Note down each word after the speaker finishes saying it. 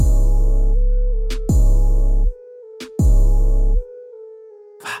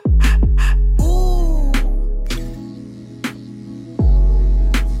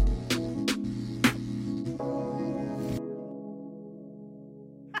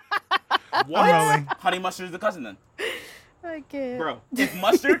What? Honey mustard is the cousin then. I can't. Bro. If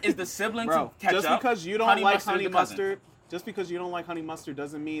mustard is the sibling to ketchup, just because you don't like honey mustard, just because you don't like honey mustard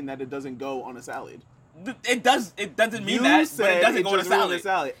doesn't mean that it doesn't go on a salad. it does. It doesn't mean You that, but said it doesn't go on a just ruined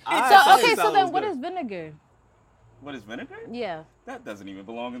salad. the salad. So then what is vinegar? What is vinegar? Yeah. That doesn't even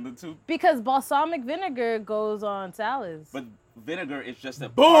belong in the two. Because balsamic vinegar goes on salads. But vinegar is just a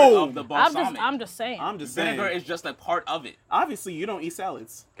part of the balsamic. I'm just saying. Vinegar is just a part of it. Obviously, you don't eat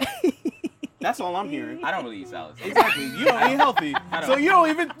salads. That's all I'm hearing. I don't really eat salads. Exactly. You don't eat healthy. So you can't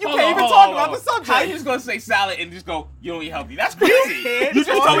even Hold talk on. about the subject. How you just gonna say salad and just go, you don't eat healthy? That's crazy. You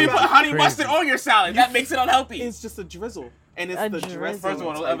just told me to put honey mustard on your salad. That makes it unhealthy. It's just a drizzle. And it's the drizzle. First of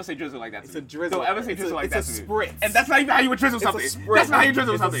all, don't ever say drizzle like that. It's a drizzle. Don't ever say drizzle like that. It's a spritz. And that's not even how you would drizzle something. That's not how you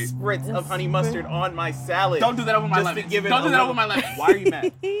drizzle something. It's a spritz of honey mustard on my salad. Don't do that over my lemon. Don't do that over my lemon. Why are you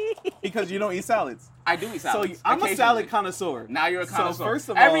mad? Because you don't eat salads. I do eat salads. So I'm a salad connoisseur. Now you're a connoisseur. So first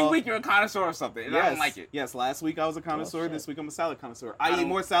of every all, week you're a connoisseur of something, and I don't like it. Yes, last week I was a connoisseur. This week I'm a salad connoisseur. I eat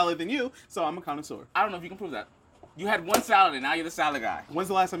more salad than you, so I'm a connoisseur. I don't know if you can prove that. You had one salad, and now you're the salad guy. When's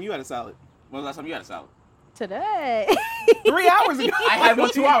the last time you had a salad? When's the last time you had a salad? Today. 3 hours ago. I had one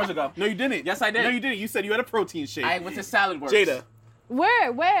 2 hours ago. No, you didn't. Yes, I did. No, you didn't. You said you had a protein shake. I went to Salad Works. Jada.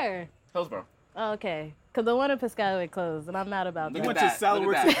 Where? Hillsborough. Oh, okay. Because the one in Piscataway closed, and I'm mad about You that. went to Salad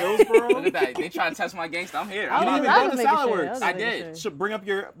Works in Hillsborough? Look at that. They trying to test my gangster. I'm here. You didn't even go to Salad Works. I did. Bring up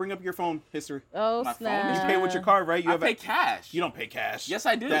your phone history. Oh, My snap. phone? You pay with your card, right? I pay cash. You don't pay cash. Yes,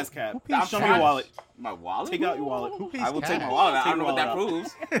 I do. That's cap. Show me cash. your wallet. My wallet? Take out your wallet. I will take my wallet out. I don't know what that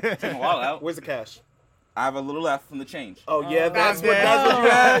proves. Take my wallet out. Where's the cash? I have a little left from the change. Oh, yeah, that's what you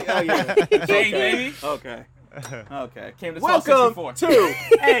had? Oh, yeah. Change, baby. Okay. Okay. Came to Welcome 64. to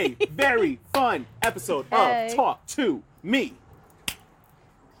a very fun episode of Talk to Me.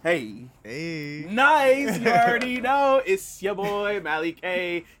 Hey. Nice. You already know. It's your boy, Mally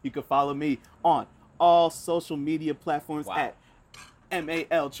K. You can follow me on all social media platforms at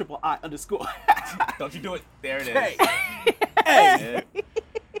MALIII_. Don't you do it. There it is. Hey.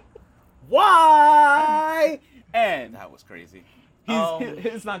 Why? And That was crazy.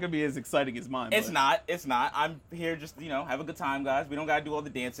 it's not gonna be as exciting as mine. It's not. I'm here just, have a good time, guys. We don't gotta do all the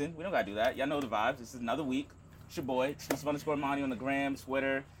dancing. We don't gotta do that. Y'all know the vibes. This is another week. It's your boy, _Monty on the gram,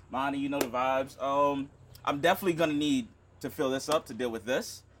 Twitter. Monty, you know the vibes. I'm definitely gonna need to fill this up to deal with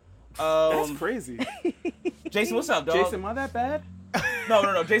this. That's crazy. Jason, what's up, dog? Jason, am I that bad?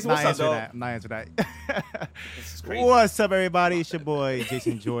 No. Jason, what's up, dog? I'm not answering that. This is crazy. What's up, everybody? It's your boy,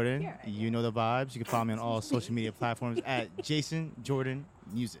 Jason Jordan. You know the vibes. You can follow me on all social media platforms at Jason Jordan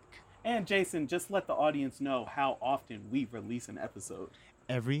Music. And Jason, just let the audience know how often we release an episode.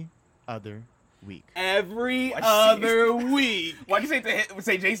 Every other week. Every other week. Why'd you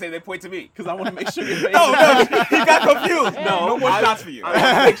say Jason? They point to me. Because I want to make sure you're paying No, he got confused. No more shots for you. I want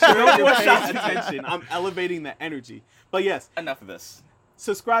to make sure you're paying attention. I'm elevating the energy. But yes. Enough of this.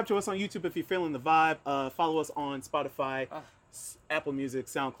 Subscribe to us on YouTube if you're feeling the vibe. Follow us on Spotify, Apple Music,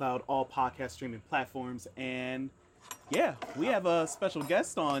 SoundCloud, all podcast streaming platforms. And yeah, we have a special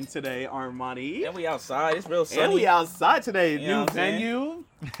guest on today, Armani. And we outside. It's real sunny. And we outside today. You know New venue.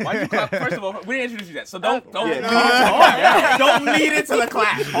 Why'd you clap? First of all, we didn't introduce you yet, so don't don't lead into the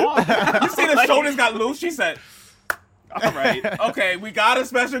clap. You see the shoulders got loose? She said, all right. Okay, we got a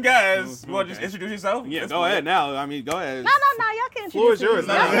special guest. You want to just introduce yourself? Yeah, go ahead now. I mean, go ahead. No, y'all can Floor introduce is yours.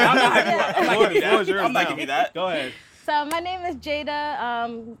 me. No, I'm not giving you that. Go ahead. So my name is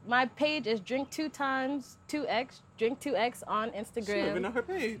Jada. My page is Drink2X, Drink2X on Instagram. She don't even know her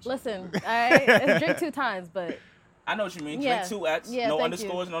page. Listen, all right, it's Drink 2 times, but I know what you mean. Yeah. Drink 2X. Yeah, no thank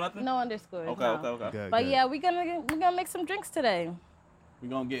underscores, you. no nothing? No underscores. Okay, no. okay. Good, But good. yeah, we're gonna make some drinks today. We're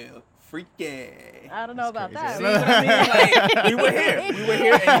going to get freaky. I don't know about crazy. See that. what I mean? Like, we were here, and you took it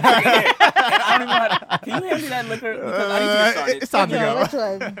here. And I don't even know how to... Can you hand me that liquor? Because I need to get started. It's time to go. Which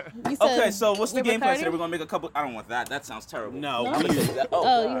one? You said Okay, so what's the with game plan Bacardi? today? We're going to make a couple... I don't want that. That sounds terrible. No. No? I'm gonna say that.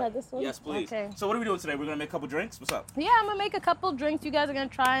 Oh, you had this one? Yes, please. Okay. So what are we doing today? We're going to make a couple drinks? What's up? Yeah, I'm gonna make a couple drinks. You guys are gonna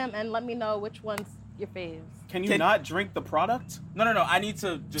try them and let me know which one's your faves. Can you not drink the product? No. I need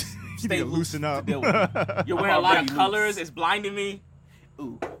to just You stay need to loose loosen to up. deal with it. You're wearing a lot of already colors. loose. It's blinding me.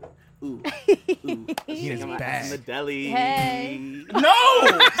 Ooh. He is I'm bad. in the deli. Hey. No!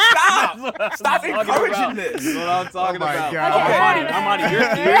 Stop! Stop encouraging this. This is what I'm talking Oh my about. God. Armani,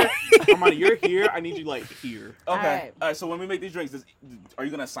 you're here. Armani, you're here. I need you here. Okay. All right. So when we make these drinks, are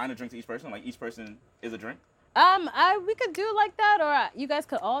you gonna assign a drink to each person? Like each person is a drink? We could do like that, or you guys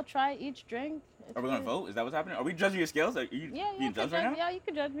could all try each drink. Are we gonna vote? Is that what's happening? Are we judging your skills? Are you Yeah, being judged right now? Yeah, you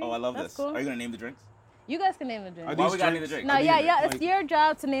can judge me. Oh, I love That's this. Cool. Are you gonna name the drinks? You guys can name the drinks. Why we gotta name the drinks? No, it's like- your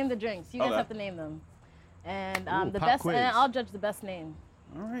job to name the drinks. You guys Okay. have to name them, and Ooh, the pop best. quiz. And I'll judge the best name.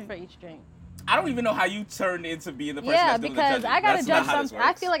 All right. for each drink. I don't even know how you turned into being the person that's doing the because judging. I gotta That's not judge how this something. I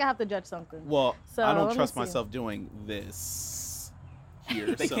works. feel like I have to judge something. Well, So, I let don't me trust see. myself doing this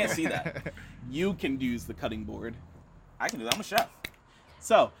here. They so can't see that. You can use the cutting board. I can do that. I'm a chef.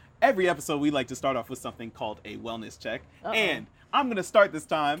 So every episode, we like to start off with something called a wellness check. Uh-oh. And I'm going to start this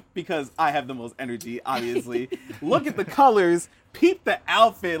time because I have the most energy, obviously. Look at the colors. Peep the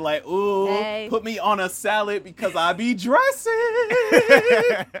outfit. Like, ooh, Hey. put me on a salad because I be dressing.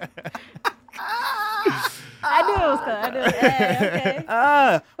 I knew it was good. I knew it. Hey, okay.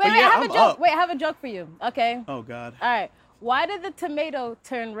 But Wait, yeah, I have I'm a joke. up. Wait, I have a joke for you. Okay. Oh, God. All right. Why did the tomato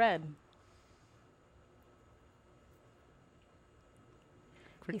turn red?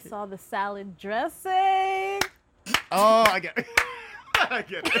 He saw the salad dressing. Oh, I get it. I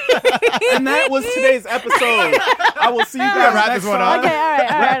get it. And that was today's episode. I will see you guys wrap next this one time. up. Okay,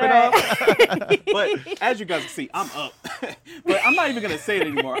 all right, Wrap all right. But as you guys can see, I'm up. But I'm not even going to say it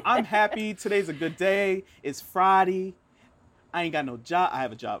anymore. I'm happy. Today's a good day. It's Friday. I ain't got no job. I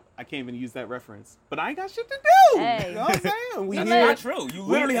have a job. I can't even use that reference. But I ain't got shit to do. Hey. You know what I'm saying? We That's here. not true. You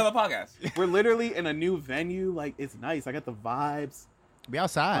literally have a podcast. We're literally in a new venue. Like, it's nice. I got the vibes. We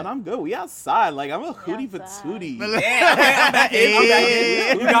outside. And I'm good. We outside. Like, I'm a hootie outside. patootie. Yeah, okay, I'm back in. I'm back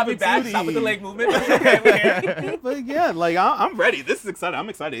in. You got me back. Stop with the leg movement. That's okay. We're here. But yeah, like, I'm ready. This is exciting. I'm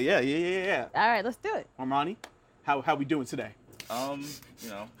excited. Yeah. All right, let's do it. Armani, how we doing today? You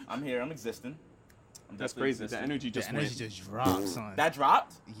know, I'm here. I'm existing. I'm That's definitely crazy. The existing. energy the just energy went. just dropped, son. That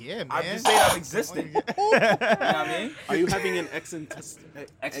dropped? Yeah, man. I'm just saying I'm existing. You know what I mean? Are you having an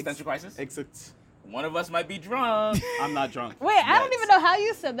Existential crisis? exit? One of us might be drunk. I'm not drunk. Wait, I don't even know how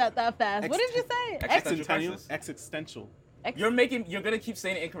you said that fast. What did you say? Existential Existential. crisis. Existential. You're gonna keep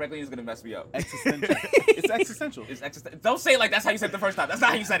saying it incorrectly and it's gonna mess me up. Existential. It's existential. It's don't say it like that's how you said it the first time. That's not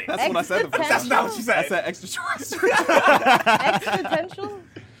how you said it. That's what I said the first That's time. not what you I said. said extraterrestrial. Existential?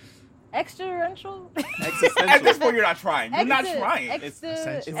 Extraterrestrial? Existential. At this point, you're not trying. You're not trying. It's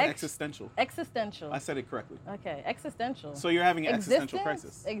existential. Existential. I said it correctly. Okay, existential. So you're having an existential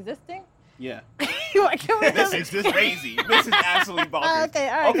Existence? crisis. Existing? Yeah. What, can we This just- is crazy. This is absolutely bonkers. Okay,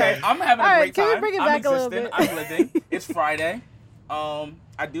 all right, Okay, good. I'm having All a right, great can we time. bring it I'm back a little existing. bit? I'm living. It's Friday.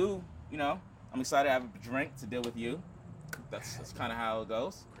 I do, I'm excited to have a drink to deal with you. That's kind of how it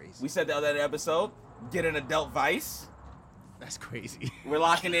goes. Crazy. We said the other episode, get an adult vice. That's crazy. We're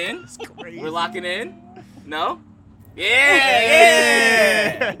locking in. Crazy. We're locking in. No?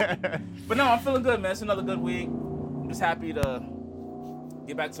 Yeah. But no, I'm feeling good, man. It's another good week. I'm just happy to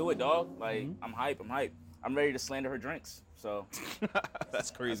get back to it, dog. Like, I'm hype. I'm ready to slander her drinks. So That's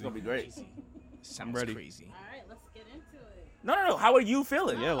crazy. it's gonna be great. Sounds ready. crazy. All right, let's get into it. No. How are you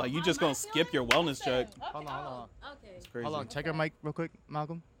feeling? Yeah, like you just gonna skip your wellness check. Hold on. Okay. It's crazy. Hold on. Check her mic real quick,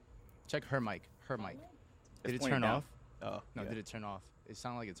 Malcolm. Check her mic. Her mic. Did it pointed turn down. off? Oh, No, yeah. did it turn off? It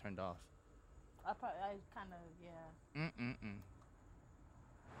sounded like it turned off. I kind of, yeah.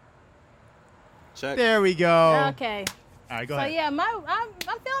 Check. There we go. Okay. All right, go So ahead. yeah,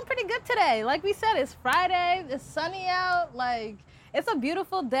 I'm feeling pretty good today. Like we said, it's Friday. It's sunny out. Like it's a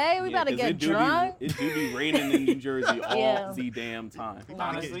beautiful day. We about to 'cause get it do drunk. It do be raining in New Jersey all Yeah. the damn time.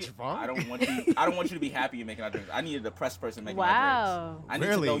 Honestly, Get drunk? I don't want you to be happy you're making our drinks. I need a depressed person making our Wow. drinks. I need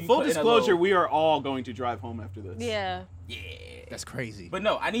Really? to know you Full put in a disclosure, little- we are all going to drive home after this. Yeah. Yeah. That's crazy. But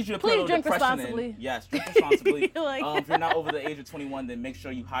no, I need you to put Please a little drink depression responsibly. in. Yes, drink responsibly. Like- If you're not over the age of 21, then make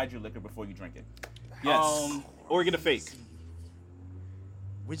sure you hide your liquor before you drink it. Yes. Or get a fake.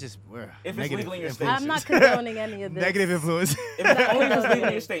 we're If it's negative legal in your state. I'm not condoning any of this. negative influence. Only if it's legal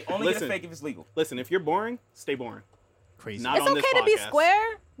in your state. Only get a Listen. fake if it's legal. Listen, if you're boring, stay boring. Crazy. Not It's on this okay to be podcast.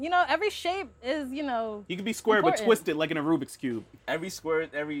 square. You know, every shape is, you know. You can be square but Important. twisted like in a Rubik's Cube. Every square,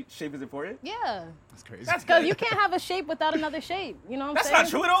 every shape is important. Yeah. That's crazy. That's Because good. you can't have a shape without another shape. You know what I'm That's saying? not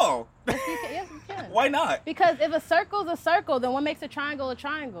true at all. Yes, you can. Why not? Because if a circle's a circle, then what makes a triangle a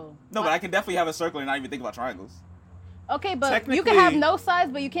triangle? No, but I can definitely have a circle and not even think about triangles. Okay, but you Technically- can have no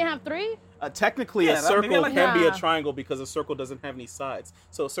sides, but you can't have three? Technically, Yeah, a that- maybe circle I like can be a that. triangle because a circle doesn't have any sides.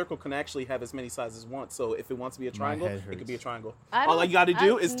 So a circle can actually have as many sides as one. So if it wants to be a triangle, head it could be a hurts. triangle. I All don't- you got to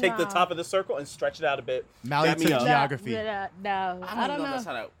do is take the no. top of the circle and stretch it out a bit. Mally Dab me took up. geography. No, I don't know. That's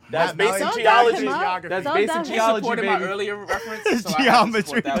how that. That's Mally basic took geology. geography. That's Don't basic dab me. He geology, supported my baby. earlier reference, so I have to support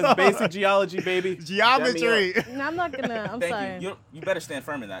Geometry. that That's one. basic geology, baby. Dab me Geometry. up. No, I'm not gonna. I'm sorry. Thank you. You better stand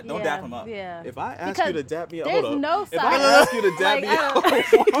firm in that. Don't yeah, dap him up. Yeah. If I ask Because you to dab me up, there's hold up. no If I sides. ask you to dab Like, me I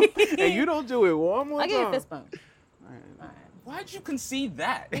up and you don't do it one more I'll give you a time. fist bump. Why'd you concede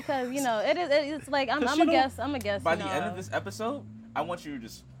that? Because, you know, it's like, I'm 'Cause a you don't- guess. I'm a guess. By you the know. end of this episode, I want you to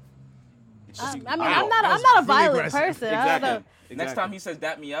just I mean, I'm not a violent person. Exactly. I don't know. Next time he says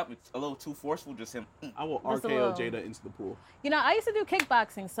 "dap me up," it's a little too forceful. Just him. I will Just a RKO little. Jada into the pool. You know, I used to do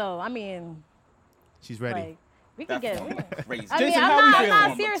kickboxing, so I mean, She's ready. like, we could get. Crazy. I mean, Jason, I'm how we not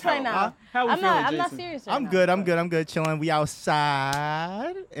feeling? serious right now. Huh? How we I'm feeling, not Jason? serious right I'm now. good. I'm good. Chilling. We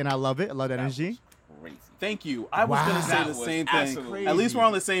outside, and I love it. I love that energy. Crazy. Thank you. I was Wow. gonna say That the was same absolutely thing. At least we're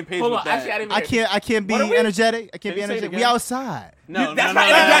on the same page Hold with on, that. actually, I didn't I can't be What are we? energetic. I can't Can be you say it energetic. We again? outside. No, That's no, not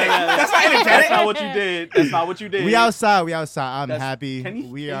no, energetic. no, no, no. That's not energetic. That's not what you did. That's not what you did. We outside. We outside. I'm That's- happy. can you-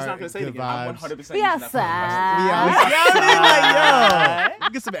 We he's are not gonna say it good again. I'm vibes. 100% We using that for the rest of outside. We outside. Yo,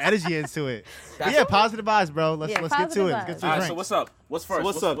 get some energy into it. But yeah, positive vibes, bro. Let's Yeah, get to positive it. vibes. Let's get to All the right, so drink. what's up? What's first? So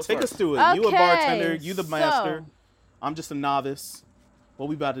what's up? Take first? us through it. You a Okay, bartender. You the master. so- I'm just a novice. What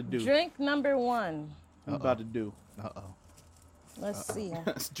we about to do? Drink number 1. What we about to do? Uh-oh. Let's see.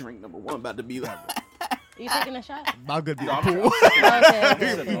 That's drink number 1 about to be like. You taking a shot? I'm good. Be No, I'm pool.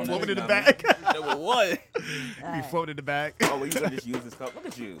 Okay. We floating in the back. Number one. We floating in the back. Oh, well, you gonna just use this cup? Look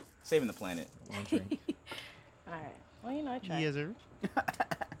at you, saving the planet. One drink. All right. Well, you know, I tried. Yes, sir.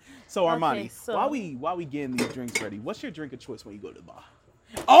 So Okay, Armani, so- while we getting these drinks ready, what's your drink of choice when you go to the bar?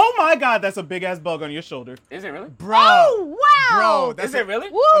 Oh my God, that's a big ass bug on your shoulder. Is it really? Bro. Oh, wow. Bro, that's Is it really?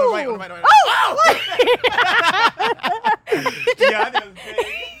 Woo. On the right, on the right, on the right. Yeah, I think it's big.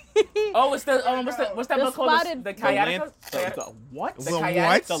 Oh, it's the what's that The book called? spotted- The The Kayatica? what? The The kayak-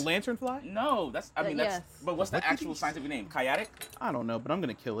 what? The lanternfly? No, that's I mean that's. Yes. But what's the actual scientific name? Kayatic? I don't know, but I'm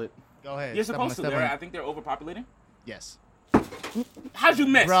gonna kill it. Go ahead. You're Step on supposed to. it, step on I it. think they're overpopulating. Yes. How'd you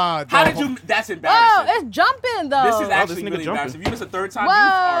miss? Bruh, How the did you? whole- That's Oh, embarrassing. it's jumping though. This is this actually nigga really jumping. embarrassing. If you miss a third time, Whoa. you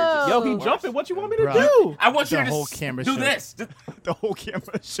are Yo, just he worse. jumping. What you want me to Bruh. do? I want you The to whole just camera do shook. this. Just- The whole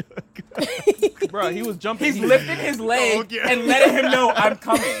camera shook. Bro, he was jumping. He's lifting his leg Okay. and letting him know I'm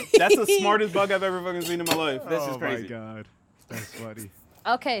coming. That's the smartest bug I've ever fucking seen in my life. This is Oh crazy. my God. That's funny.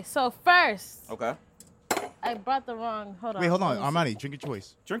 Okay, so first, Okay. I brought the wrong. Hold on. Wait, hold on. let me see. Armani, drink your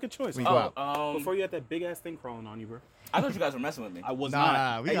choice. Drink a choice. We go out. Before you had that big ass thing crawling on you, bro. I thought you guys were messing with me. I was Nah,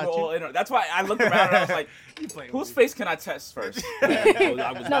 not. we And you got were you. all in- That's why I looked around and I was like, whose face can I test first? I was No,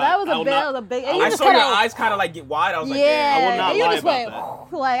 not. that was I a will big. not- That was a big. I and you I just saw your kinda- eyes kind of like get wide. I was like, Yeah, damn. I will not and you lie just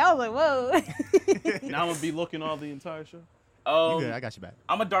about went like I was like, whoa. Now I'm gonna be looking all the entire show. You good. I got you back.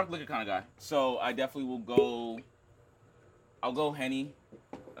 I'm a dark liquor kind of guy, so I definitely will go. I'll go Henny,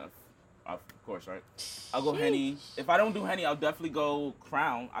 of course, right? I'll go Henny. If I don't do Henny, I'll definitely go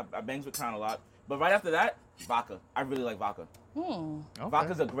Crown. I bangs with Crown a lot, but right after that, vodka. I really like vodka. Hmm. Okay.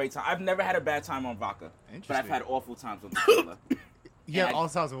 Vodka's a great time. I've never had a bad time on vodka, but I've Interesting. had awful times with tequila. Yeah, and I- all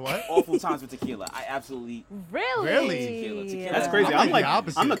sounds of what? Awful times with tequila. I absolutely. Really? Tequila. That's crazy. I'm I'm like like, the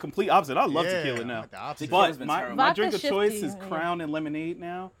opposite. I'm the complete opposite. I love Yeah, tequila now. I'm the opposite. Tequila's But been my terrible. my Vodka drink of choice shifty, is yeah. Crown and lemonade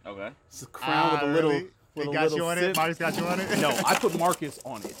now. Okay. It's a Crown with a little. Really? With They a got little you on sip. it? Marcus got you on it? No, I put Marcus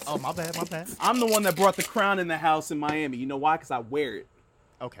on it. Oh, my bad, my bad. I'm the one that brought the Crown in the house in Miami. You know why? Because I wear it.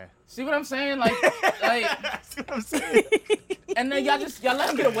 Okay. See what I'm saying? Like, That's what I'm saying. and then y'all let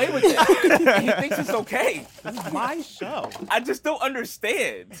him get away with it. He thinks it's okay. This is my show. I just don't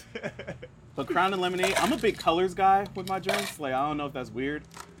understand. But Crown and lemonade, I'm a big colors guy with my drinks. Like, I don't know if that's weird,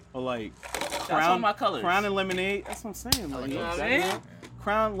 but like on my colors. Crown and lemonade. That's what I'm saying. Like, You know what that, I mean? man.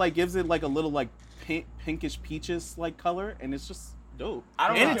 Crown like gives it like a little like pinkish peaches like color, and it's just dope. I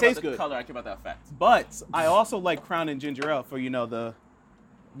don't and really it care tastes about the good. color. I care about the effect. But I also like Crown and ginger ale for the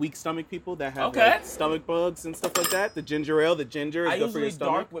weak stomach people that have Okay. like, stomach bugs and stuff like that. The ginger ale, the ginger is I good for your usually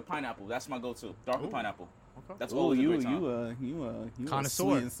stomach. dark with pineapple. That's my go-to. Dark with pineapple. That's Ooh, always a you great time. you Connoisseur.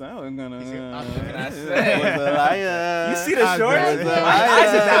 sweet and sour. I'm gonna. Can I say? was a liar. You see the I shorts? bet. My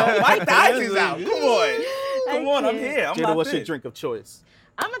eyes is out. My eyes is out. Come on. Come on, I'm can't. here. I'm Jada, locked what's your in. drink of choice?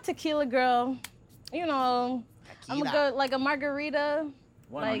 I'm a tequila girl. You know, I'm Tequila. gonna go like a margarita.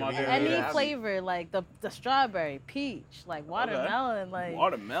 One Like margarita. any flavor, like the strawberry, peach, like watermelon, like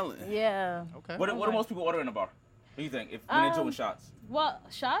Watermelon. yeah. Okay. What do most people order in a bar? What do you think? If when they're doing shots? Well,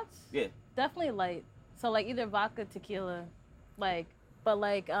 shots Yeah. definitely light. So like either vodka, tequila, like but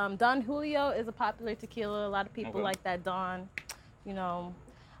like Don Julio is a popular tequila. A lot of people Okay. like that Don, you know.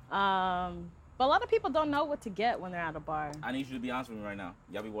 But a lot of people don't know what to get when they're at a bar. I need you to be honest with me right now.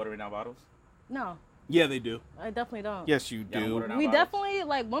 Y'all be watering down bottles? No, Yeah, they do. I definitely don't. Yes, you Y'all do. water down We bottles? definitely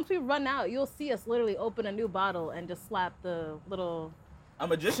like once we run out, you'll see us literally open a new bottle and just slap the little. A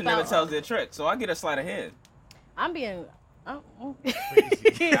magician never tells their trick, so I get a sleight of hand. I'm being. That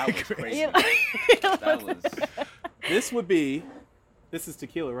was crazy. You know? That was. This is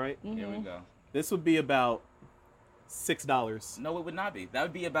tequila, right? Here we go. This would be about $6. No, it would not be. That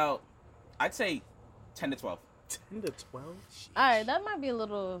would be about, I'd say, 10 to 12. 10 to 12? All right, that might be a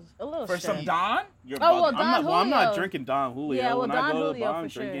little For some shit. Don? You're Oh, well, bugging. I'm not Julio. drinking Don Julio. Yeah, well, when Don I go to the Julio bar, for I'm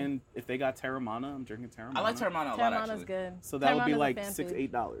sure. drinking, if they got Terramana, I'm drinking Terramana. I like Terramana a lot, Terramana's actually. good. So that would be Terramana's a like fan $6,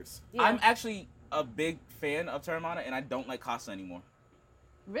 food. $8. Yeah. I'm actually a big fan of Terramana, and I don't like Casa anymore.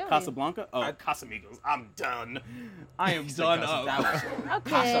 Really? Casablanca? Oh, Casamigos. I'm done. I am done up. Okay.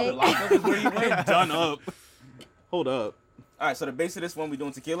 Casablanca is where you went. I'm done up. Hold up. All right, so the base of this one, we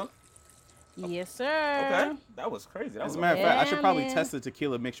doing tequila? Yes, sir. Okay. That was crazy. That As was a matter of fact, I Yeah, should probably man. test the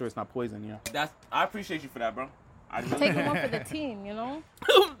tequila, make sure it's not poison, yeah. I appreciate you for that, bro. I really Taking one for the team, you know?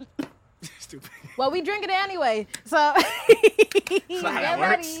 Stupid. Well, we drink it anyway, so how get that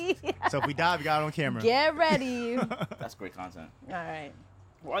works. ready. So if we die, we got it on camera. Get ready. All That's great content. right.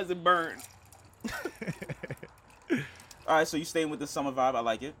 Why does it burn? All right, so you staying with the summer vibe. I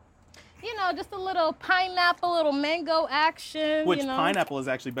like it. You know, just a little pineapple, little mango action. Which you know? pineapple is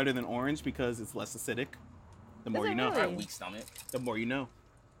actually better than orange because it's less acidic. The more it you know. really? I have weak stomach. The more you know.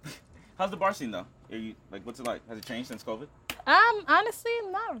 How's the bar scene though? Are you like, what's it like? Has it changed since COVID? Honestly,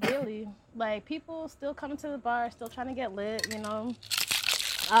 not really. Like, people still coming to the bar, still trying to get lit, you know.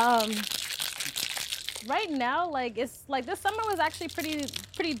 Right now, like, it's like this summer was actually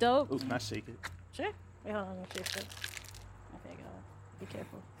pretty dope. Ooh, can I shake it? Sure. Wait, hold on, let me shake it. Okay, go. Be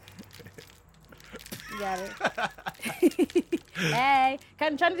careful. You got it. Hey,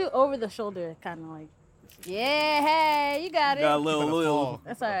 kind of trying to do over the shoulder, kind of like. Yeah, hey, you got it. Got a little.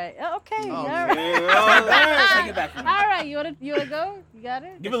 That's all right. Okay, Oh, all man. right. Take it back from me. All right, you wanna go? You got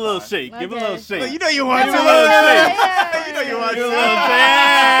it. Give it a little shake. Give it a little Okay. shake. Well, you know you want Give to. it a little shake. Yeah. You know you want Give it a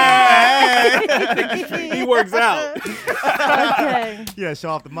little to. shake. He works out. Okay. Yeah, show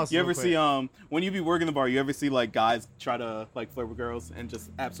off the muscles. You ever real quick. see when you be working the bar, you ever see like guys try to like flirt with girls and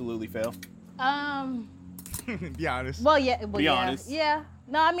just absolutely fail? Be honest. Well, yeah. Well, Be yeah. honest. Yeah.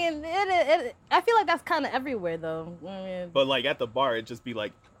 No, I mean, it. I feel like that's kind of everywhere, though. I mean, But like at the bar, it just be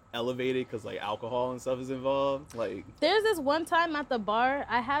like elevated because like alcohol and stuff is involved. Like there's this one time at the bar,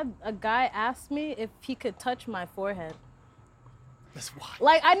 I had a guy ask me if he could touch my forehead. That's wild.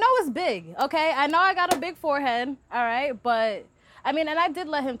 Like, I know it's big, okay? I know I got a big forehead, all right? But, I mean, and I did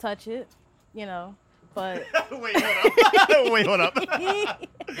let him touch it, you know, but... Wait, hold up. Wait, hold up.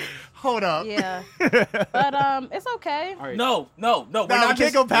 Hold up. Yeah. But, it's okay. all right, No. We're No, not we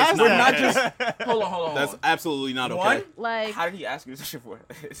can't go past We're that. not just. Hold on. that's absolutely not okay. One. Like, How did he ask you to touch your forehead?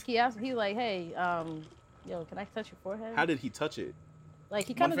 he asked, he was like, hey, yo, can I touch your forehead? How did he touch it? Like,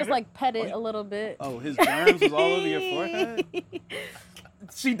 he kind of One just, finger? like, pet it a little bit. Oh, his germs was all over your forehead.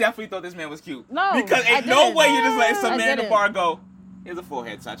 She definitely thought this man was cute. No, Because I ain't no didn't. way you just let some I man in the didn't. bar go, here's a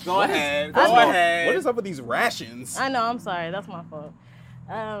forehead touch. Go ahead. I Go know. ahead. What is up with these rations? I know, I'm sorry. That's my fault.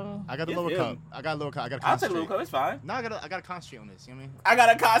 I got a Give lower him. cup. I got a lower cup. I got to I'll take a concentrate. little cup. It's fine. No, I gotta concentrate on this. You know what I mean? I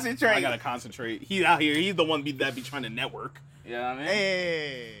gotta concentrate. I gotta concentrate. He's out here. He's the one that be trying to network. You know what I mean?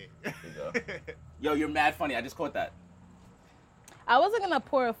 Hey. There you go. Yo, you're mad funny. I just caught that. I wasn't going to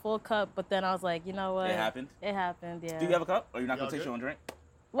pour a full cup, but then I was like, you know what? It happened? It happened, yeah. Do you have a cup? Or you're not Y'all gonna take good? your own drink?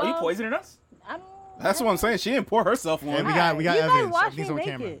 Well, Are you poisoning us? I don't... That's what I'm saying. She didn't pour herself one. Hey, we got you guys evidence. watched me Everything's on make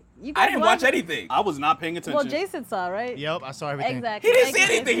camera. it. You I guys didn't watch anything. I was not paying attention. Well, Jason saw, right? Yep, I saw everything. Exactly. He didn't Thank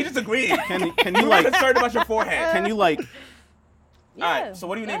say you, anything. He Jason. just agreed. Can you You like? were concerned about your forehead. Can you like? Yeah, All right. So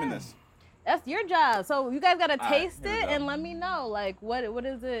what are you naming yeah. this? That's your job. So you guys gotta All right, taste here we it go. and let me know, like, what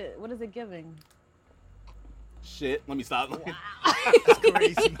is it giving? Shit. Let me stop. That's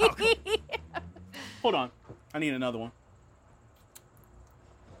crazy, Malcolm. Hold on. I need another one.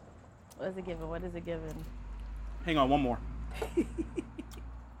 What is it giving? What is it giving? Hang on. One more.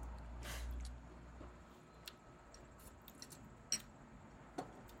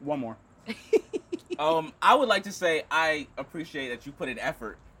 One more. I would like to say I appreciate that you put in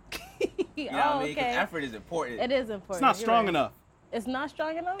effort. You know what I mean? 'Cause okay. effort is important. It is important. It's not You're strong right. enough. It's not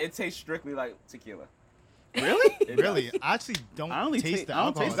strong enough? It tastes strictly like tequila. Really? It Really? does. I actually don't I only taste ta- the I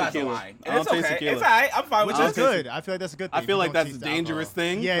don't alcohol. taste You guys are tequila. lying. I don't It's taste okay. tequila. It's all right. I'm fine Which with is this. good. I feel like that's a good thing. I feel You like don't that's the taste dangerous alcohol.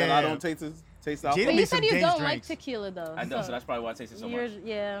 thing. Yeah, that yeah, I yeah. don't taste Jada But alcohol. you makes said some you dangerous don't like drinks. tequila, though. I know, so that's probably why I taste it so you're- much.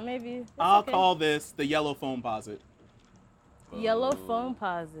 Yeah, maybe. It's I'll okay. call this the yellow foam posit. Yellow foam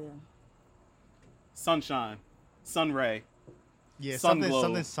posit. Sunshine. Sunray. Yeah, Sun something, glow.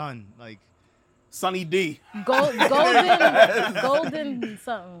 something sun. Like, Sunny D. Golden something.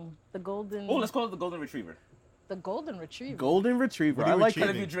 The golden. Oh, let's call it the golden retriever. The golden retriever. Golden Retriever. Golden I like Because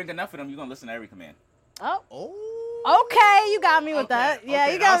that. if you drink enough of them, you're gonna listen to every command. Oh, oh. okay. You got me with that. Yeah,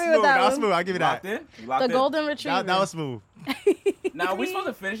 you got me with that. That was one. smooth. I'll give you Locked that. in? You locked The in? golden retriever. That was smooth. Now, are we supposed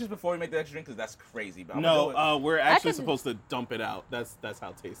to finish this before we make the extra drink? Because that's crazy. But I'm gonna do it. No, we're actually could- supposed to dump it out. That's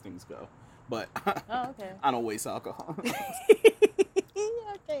how tastings go. But Oh, okay. I don't waste alcohol.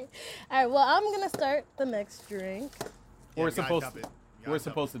 Okay. All right. Well, I'm gonna start the next drink. We're you gotta supposed dump it. You we're gotta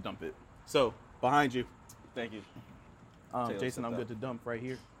supposed to dump it. So behind you, Thank you. Jason. I'm good to dump right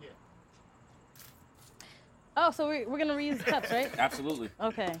here. Oh, so we're gonna reuse cups, right? Absolutely.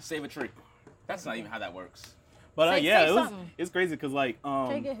 Okay. Save a tree. That's not even how that works. But Say- yeah, say it was something. it's crazy because like Can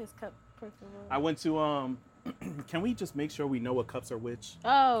I get his cup, first of all? I went to can we just make sure we know what cups are which?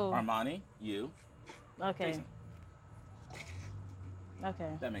 Oh. Armani, you. Okay. Jason. Okay.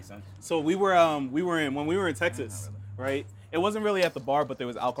 That makes sense. So we were in Texas, right? It wasn't really at the bar, but there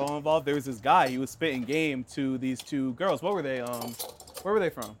was alcohol involved. There was this guy. He was spitting game to these two girls. What were they? Where were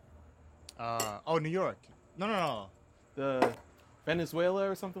they from? New York. No. The Venezuela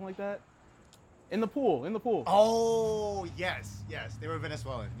or something like that. In the pool. Oh, yes. They were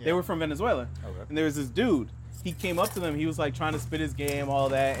Venezuelan. Yeah. They were from Venezuela. Okay. And there was this dude. He came up to them. He was like trying to spit his game, all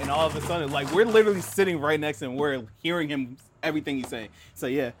that, and all of a sudden, like we're literally sitting right next to him. We're hearing him everything he's saying. So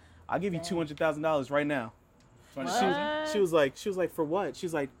yeah, I'll give you $200,000 right now. She was like, for what?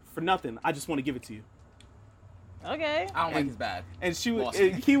 She's like, for nothing. I just want to give it to you. Okay. I don't like his bag. And Lost.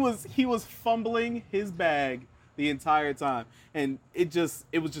 he was fumbling his bag the entire time, and it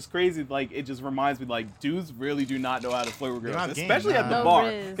was just crazy. Like it just reminds me, like dudes really do not know how to flirt with They're girls, not game, especially at the No bar.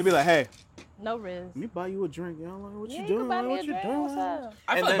 riz. He'd be like, hey, No riz. let me buy you a drink. You know, like, what Yeah, you you doing? can buy me a What you drink. doing? What's up?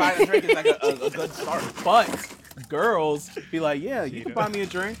 I feel And like then- buying a drink is like a good start. But girls be like, yeah, you can buy me a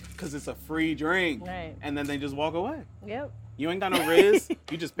drink because it's a free drink. Right. And then they just walk away. Yep. You ain't got no riz.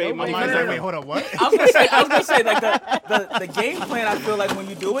 You just paid my Wait, money. Wait, hold on. What? I was gonna say, like the game plan. I feel like when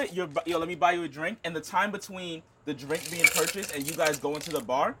you do it, let me buy you a drink, and the time between the drink being purchased and you guys going to the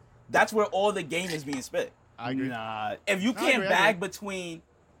bar, that's where all the game is being spit. I agree. Nah. If you I can't agree. bag between,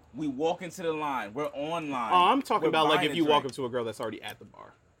 we walk into the line, we're online. Oh, I'm talking we're about like buying if a you walk drink. up to a girl that's already at the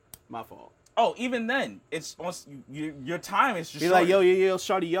bar. My fault. Oh, even then, it's almost your time is just. Be like, yo,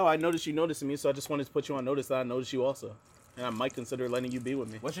 shawty, yo, I noticed you noticing me, so I just wanted to put you on notice that I noticed you also. And I might consider letting you be with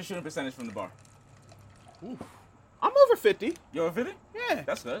me. What's your shooting percentage from the bar? I'm over 50. You over 50? Yeah.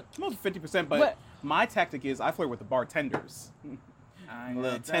 That's good. I'm over 50%, but What? my tactic is I flirt with the bartenders. I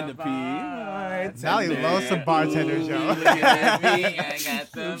Little got the tender vibe. pee. Now he loves some bartenders, yo. Look at me, I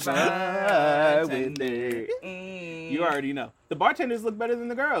got the bartender. You already know. The bartenders look better than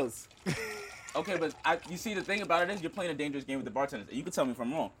the girls. Okay, but you see, the thing about it is you're playing a dangerous game with the bartenders. You can tell me if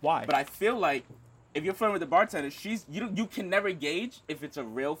I'm wrong. Why? But I feel like if you're flirting with the bartender, you can never gauge if it's a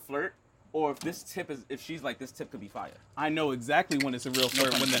real flirt or if she's like, this tip could be fire. I know exactly when it's a real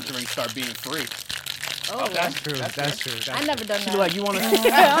flirt when the drinks start being free. Oh. That's true. That's true. I never done She'd that. be like, you want to... I'm just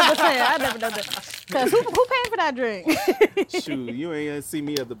saying, I never done that. Cause who paying for that drink? Shoot, you ain't gonna see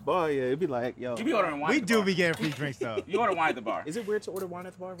me at the bar. Yeah, it'd be like, yo. You be ordering wine. We at the do bar. be getting free drinks though. You order wine at the bar. Is it weird to order wine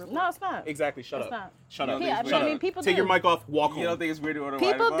at the bar? Really? No, it's not. Exactly. Shut It's up. not. Shut up. Yeah, Shut I mean, up. people Take do. your mic off. Walk You home. don't think it's weird to order wine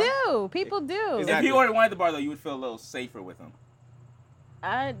at the People bar? do. People do. Exactly. If you order wine at the bar, though, you would feel a little safer with him.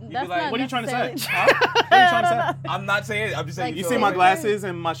 That's like, not what are you trying to say? necessarily- What are you trying to say? I'm not saying it. I'm just saying Like, You feel see a my little- glasses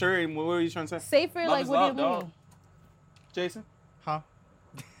and my shirt, and what were you trying to say? Safer, Love like, is what love, do you mean? dog. Jason, Huh?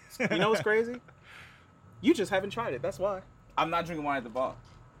 you know what's crazy? You just haven't tried it. That's why. I'm not drinking wine at the bar.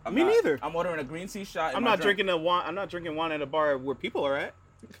 Me neither. I'm ordering a green tea shot. I'm not drinking wine. I'm not drinking wine at a bar where people are at.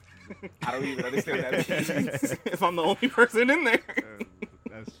 I don't even understand what that means. If I'm the only person in there.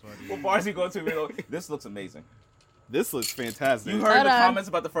 That's funny. What bars you go to? You go, this looks amazing. This looks fantastic. You heard Hold the on. comments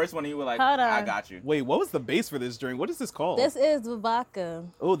about the first one, and you were like, Hold on. I got you. Wait, what was the base for this drink? What is this called? This is vodka.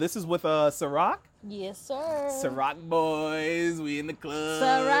 Oh, this is with Ciroc. Yes, sir. Ciroc boys, we in the club.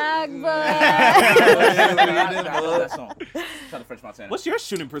 Ciroc I love that song. Shout out to French Montana. What's your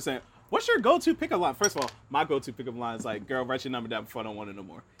shooting percent? What's your go-to pickup line? First of all, my go-to pickup line is like, girl, write your number down before I don't want it no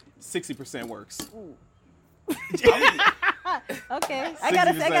more. 60% works. Okay. I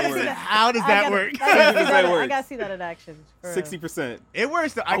gotta see 60% works. that. How does that work? I gotta see that in action. for real. 60%. It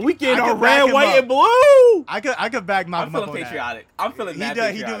works. Though. We getting I our could back red, him white, up. and blue. I could back I'm Malcolm up feeling on patriotic. I'm feeling that.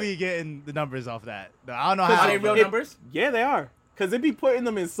 mad He do patriotic. be getting the numbers off that. I don't know Cause how. Are they real It- numbers? Yeah, they are. Because they be putting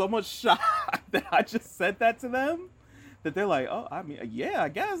them in so much shock that I just said that to them that they're like, oh, I mean, yeah, I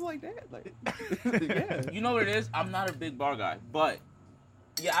guess like that. Like, yeah. You know what it is? I'm not a big bar guy, but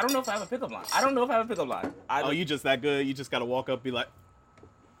yeah, I don't know if I have a pickup line. I don't know if I have a pickup line. Oh, you just that good? You just got to walk up, be like,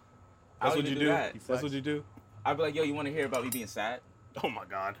 I that's don't what you even do? do that. That's what you do? I'd be like, yo, you want to hear about me being sad? Oh, my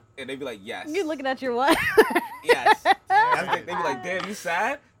God. And they'd be like, yes. You looking at your what? Yes. They'd be like, damn, you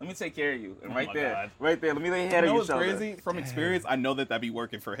sad? Let me take care of you. And Oh right my there, God. right there, let me lay your head You know on your what's shoulder. crazy? From experience, I know that be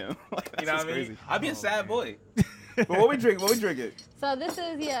working for him. Like, that's You know what's what I mean? crazy. I'd be a sad boy. But what we drink? What we drinking? So this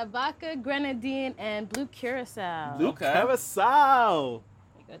is vodka, grenadine, and blue curacao. Blue Okay. Curacao.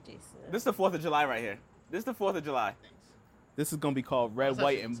 There you go, Jason. This is the 4th of July right here. This is the 4th of July. This is gonna be called Red,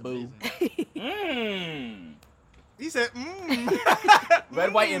 White, and Boo. Mmm. He said,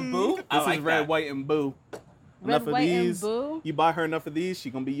 Red, white, and boo. This is Red, White, and Boo. Red, white, and boo. You buy her enough of these, she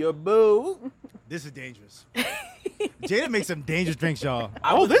gonna be your boo. This is dangerous. Jada makes some dangerous drinks, y'all.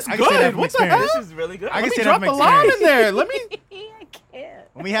 Oh, this I can say that good. from What the hell? experience. This is really good. I can Let me say that drop from the line in experience. there. Let me. I can't.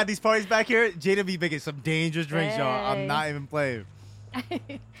 When we had these parties back here, Jada be making some dangerous drinks, y'all. Hey. I'm not even playing.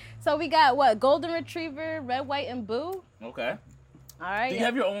 So we got what? Golden Retriever, Red, White, and Boo. Okay. All right. Do you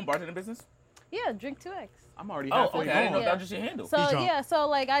have your own bartending business? Yeah, Drink 2X. I'm already Oh, halfway okay. I didn't know gone. that was just your handle. So He's drunk. yeah, so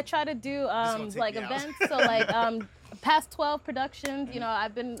like I try to do gonna take like me out. events. So like past 12 productions. You know,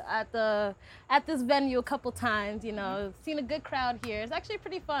 I've been at this venue a couple times. You know, seen a good crowd here. It's actually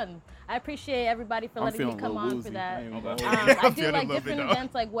pretty fun. I appreciate everybody for I'm letting me feeling a come little on woozy. for that. I ain't Okay. gonna hold you. I I'm do feeling like a little different bit, though.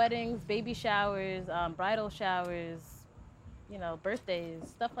 events like weddings, baby showers, bridal showers, you know, birthdays,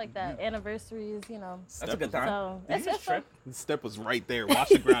 stuff like that, anniversaries, you know. That's a good time. So Did it's you just fun. trip? The step was right there. Watch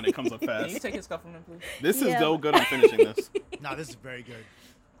the ground. It comes up Can you fast. take his cup from him, please? This is Yeah. so good. I'm finishing this. No, this is very good.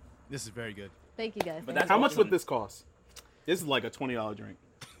 This is very good. Thank you guys. But Thank that's How you. much awesome. would this cost? This is like a $20 drink.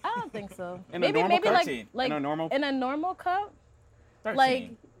 I don't think so. In a maybe normal cup? like 13. like In a normal? in a normal cup. 13.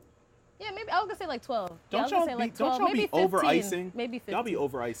 Like, yeah, maybe I was gonna say like 12. Yeah, I was gonna say like 12, don't y'all maybe be over 15, icing? Maybe 15. Y'all be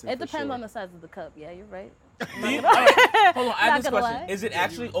over icing. It for depends sure. on the size of the cup. Yeah, you're right. Do you- all right, hold on, I Not have this gonna question. lie. Is it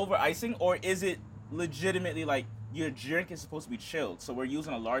actually over icing, or is it legitimately like your drink is supposed to be chilled? So we're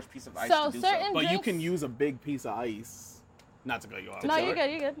using a large piece of ice So to do certain so. But you drinks- can use a big piece of ice. Not to cut you off. No, chill you're it?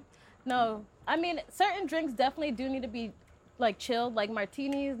 good. You're good. No, I mean certain drinks definitely do need to be like chilled. Like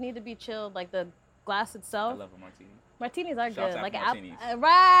martinis need to be chilled. Like the glass I itself. love a martini. Martinis are Shouts good. out Like for martinis.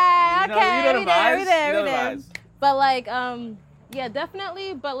 right. You know- Okay. you know the we there. We vibes. there. You know We the there. vibes. But like yeah,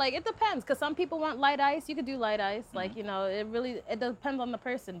 definitely. But like it depends, cause some people want light ice. You could do light ice. Like you know, it depends on the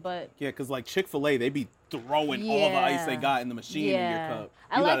person. But Yeah, because like Chick-fil-A, they be throwing all the ice they Yeah. got in the machine in your Yeah. cup.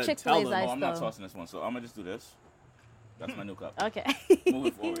 I You like gotta Chick-fil-A's tell them. ice. Oh, I'm not though. tossing this one, so I'm gonna just do this. That's my new cup. okay.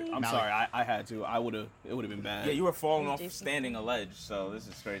 Moving forward. I'm Malik. sorry, I had to. It would have been bad. Yeah, you were falling Hey, off Jason. standing a ledge, so this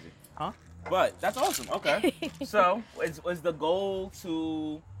is crazy. Huh? But that's awesome. Okay. So, is the goal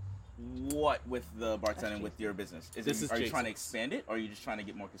to what with the bartending with your business? This is are you Jason. trying to expand it, or are you just trying to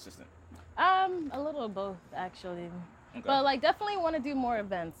get more consistent? A little of both actually. Okay. But like definitely want to do more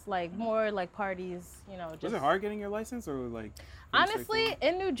events, like more like parties, you know. Just Was it hard getting your license or like? pretty honestly,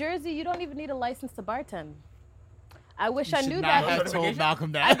 straightforward? in New Jersey, you don't even need a license to bartend. I wish You I should knew not that. have Certification? told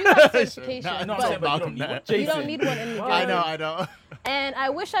Malcolm that. I do have a Should certification, not No, I'm but- saying, but you don't need one. You don't need one in New Jersey. I know. And I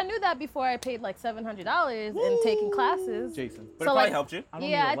wish I knew that before I paid like $700 in taking classes. Jason. But So, it probably like- helped you. I don't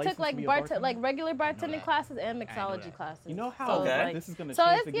Yeah, need a I took license like to be a bartender. like regular bartending that. classes and know mixology that. classes. You know how So, Okay. like, this is gonna so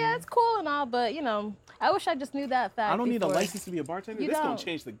change it's the yeah, game? it's cool and all, but you know, I wish I just knew that fact. I don't need a before. license to be a bartender. You This gonna don't.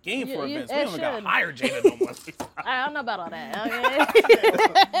 change the game You- for you- events. it We don't gotta should. hire Jada no more. I don't know about all that.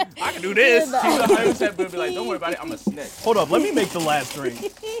 Okay? I can do this. Yeah, She's 100% would be like, don't worry about it. I'm a snitch. Hold up, let me make the last drink.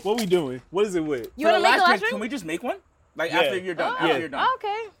 What we doing? What is it with? You For want the to make the last drink, drink? can we just make one? Like Yeah. after you're done. Oh, After you're done.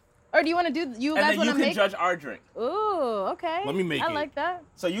 okay. Or do you want to do? You And guys then want you to can make? judge our drink. Ooh, okay. Let me make I it. like that.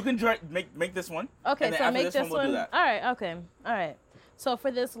 So you can make this one. Okay, and then so after make this this one, we'll do that. All right. Okay. All right. So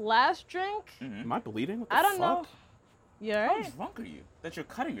for this last drink, Am I bleeding? What the I don't fuck? know. You all How right? drunk are you that you're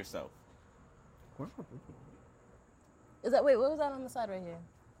cutting yourself? Where am I bleeding? Is that wait? What was that on the side right here?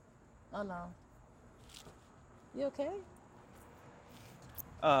 Oh no. You okay?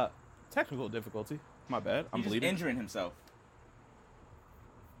 Technical difficulty. My bad. I'm He's just bleeding. injuring himself.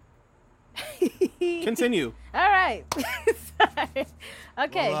 Continue. All right. Sorry.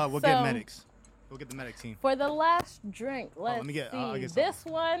 Okay. We'll so get medics. We'll get the medic team. For the last drink, let's let me get- see. I'll get some. This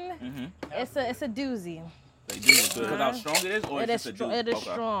one, Mm-hmm. it's a doozy. So you do look good. Because how strong it is, or It it's is just a str- dude? it is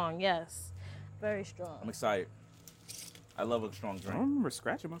Okay. strong. Yes, very strong. I'm excited. I love a strong I don't drink. remember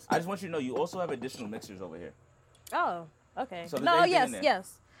scratching myself. I just want you to know you also have additional mixers over here. Oh, okay. So there's No, anything yes, in there?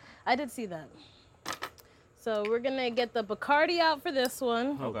 yes, I did see that. So we're gonna get the Bacardi out for this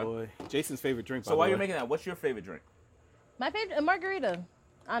one. Oh Okay. boy. Jason's favorite drink. So while you're making that, what's your favorite drink? My favorite, a margarita,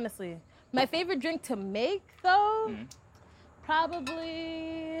 honestly. My favorite drink to make, though, Mhm.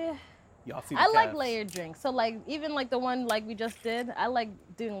 probably. Y'all see the I like calves. layered drinks. So like even like the one like we just did, I like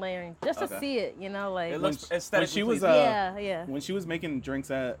doing layering just to Okay. see it, you know, like. It looks when aesthetically she was, pleasing. Yeah, yeah. When she was making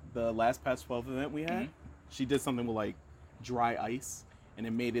drinks at the last past 12 event we had, Mhm. she did something with like dry ice, and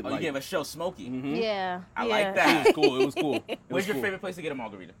it made it Oh, like. you gave a show smoky. Mhm. Yeah. I yeah. like that. It was cool. It was cool. It Where's was your cool. favorite place to get a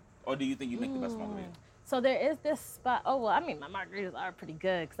margarita? Or do you think you make the best margarita? So there is this spot. Oh well, I mean my margaritas are pretty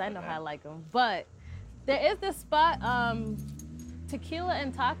good because I know Okay. how I like them. But there is this spot, Tequila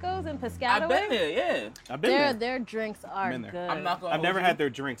and Tacos in Piscataway. I've been there, yeah. I've been there. Their drinks are Been there. good. I'm not gonna I've hold never you. had their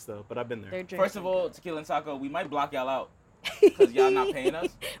drinks though, but I've been there. Their drinks First are of all, tequila and taco, we might block y'all out because y'all not paying us.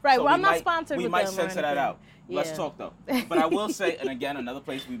 Right. So well, I'm not might- sponsored We with might them or censor that anything. out. Let's Yeah. talk though. But I will say, and again, another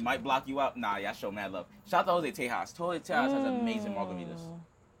place we might block you out. Nah, y'all show mad love. Shout out to Jose Tejas. Jose Tejas has amazing margaritas.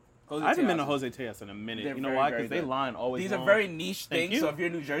 Jose I haven't been to Tejas. Jose Tejas in a minute. They're You know very, why? very Because they good. line always These long. are very niche Thank things. you. So if you're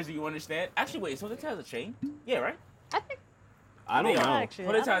in New Jersey, you understand. Actually, wait, so Jose Tejas a chain? Yeah, right. I think I don't They know. are. actually.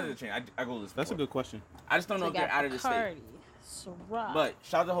 Jose I Tejas don't- is a chain. I go this. That's a good question. I just don't know they if they're got out of the state. Bacardi, Syrah. But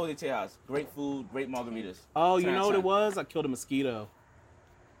shout out to Jose Tejas. Great food, great margaritas. Oh, you 10 out know of what 10. it was? I killed a mosquito.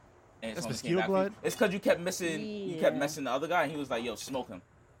 And That's someone mosquito came back for you. blood? It's because you kept missing. You kept Yeah. messing the other guy, and he was like, "Yo, smoke him,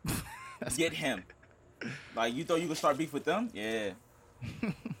 get him." Like you thought you could start beef with them? Yeah,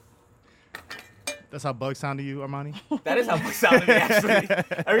 That's how bugs sound to you, Armani? that is how it sounded to me.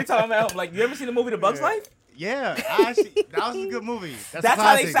 Actually, every time I'm at home, like, you ever seen the movie The Bug's Life? Yeah, that was a good movie. That's That's a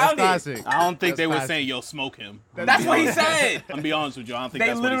how they classic. sounded. That's classic. I don't think That's they were classic. saying, yo, smoke him. That's what he said. I'm be honest with you. I don't think They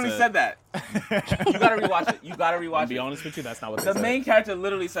that's what he literally said. said that. You gotta rewatch it. You gotta I'll rewatch be it. honest with you. That's not what they The said. main character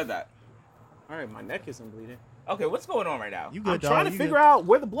literally said that. All right, my neck isn't bleeding. Okay, what's going on right now? You good, I'm dog. trying to You figure good. out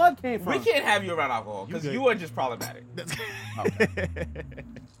where the blood came from. We can't have you around alcohol because good. you are just problematic.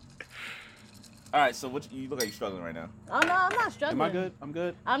 All right, so you look like you're struggling right now. Oh no, I'm not struggling. Am I good? I'm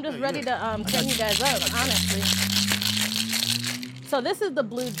good. I'm just Yeah, ready yeah. to turn you guys up, honestly. So this is the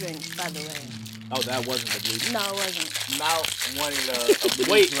blue drink, by the way. Oh, that wasn't the blue. No, it wasn't. Mal wanted a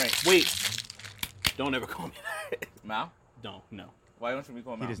blue Wait, drink. wait. Don't ever call me that. Mal? Don't, no. Why don't you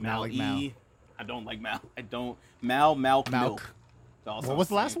call Mal? does not like Mal. I don't like Mal. I don't. Milk. Milk. What was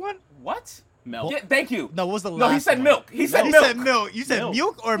the last one? What? Milk. Yeah, thank you. No, what was the last No, he said one? milk. He said He milk. said milk. You said Milk.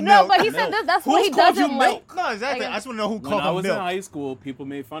 milk or No, milk? but he Milk. said that's Who's what he called you doesn't like. milk? No, exactly. Like, I just want to know who When called I him was milk. in high school, people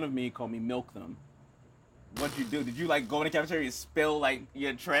made fun of me, called me Milk them. What'd you do? Did you like go in the cafeteria and spill like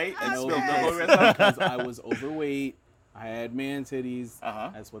your tray and No, spill milk because over yourself? I was overweight. I had man titties.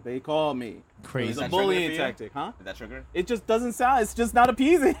 Uh-huh. That's what they called me. Crazy. It's Is a that triggering bullying for you? tactic, huh? Is that trigger? It just doesn't sound. It's just not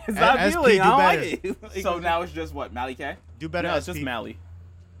appeasing. It's not SP, appealing. do I don't better. like it. Like, So now it's just what? Mally K? Do better. no, it's SP. just Mally.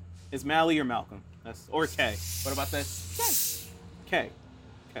 It's Mally or Malcolm. That's or K. What about this? K.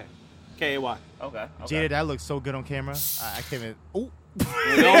 K-A-Y. Okay. Jada, that looks so good on camera. I can't even. Oh. It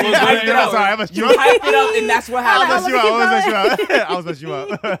don't look I good know. enough. Sorry, I messed You you up. hyped it up, and that's what I happened. was messing you up. keep I was messing you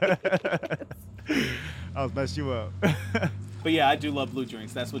up. I was messing you up. But yeah, I do love blue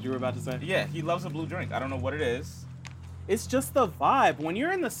drinks. That's what you were about to say? Yeah, he loves a blue drink. I don't know what it is. It's just the vibe. When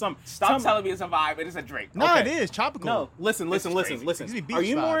you're in the Stop telling me it's a vibe. It is a drink. No, Okay. it is tropical. No, listen. crazy. These be beach Are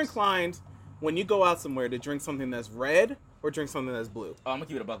you more vibes. inclined when you go out somewhere to drink something that's red or drink something that's blue? Oh, I'm gonna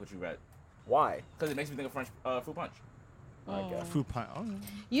keep it a buck with you, Red. Why? Because it makes me think of French fruit punch. I guess. Fruit punch. Oh,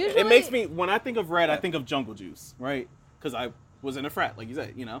 yeah. Usually, It makes me, when I think of red, I think of jungle juice, right? Because I was in a frat, like you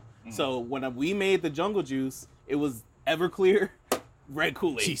said, you know? Mm-hmm. So when we made the jungle juice, it was Everclear, red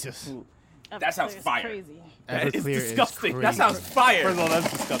Kool-Aid. Jesus. Ooh, That sounds It's fire. Crazy. that is Everclear is disgusting. crazy. That sounds fire. First of all,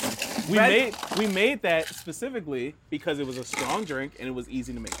 that's disgusting. Red- We made that specifically because it was a strong drink and it was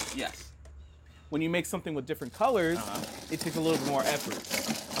easy to make. Yes. When you make something with different colors, it takes a little bit more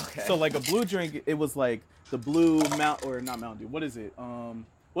effort. Okay. So like a blue drink, it was like the blue not Mountain Dew. What is it?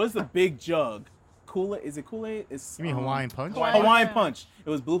 What is the big jug? Kool-Aid? Is it Kool-Aid? It's You mean Hawaiian punch? Hawaiian Punch. It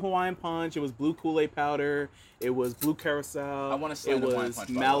was blue Hawaiian Punch. It was blue Kool-Aid powder. It was blue Carousel. I wanna It slander Hawaiian was Punch,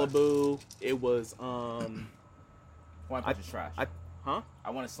 by the way. Malibu. It was Hawaiian punch is trash. huh? I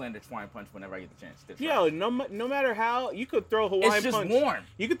want to slander Hawaiian punch whenever I get the chance. They're trash. Yo, no matter how you could throw Hawaiian It's just Punch. warm.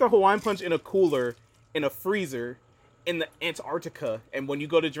 You could throw Hawaiian Punch in a cooler, in a freezer, in the Antarctica, and when you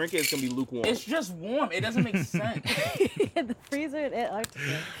go to drink it, it's gonna be lukewarm. It's just warm. It doesn't make sense. The freezer in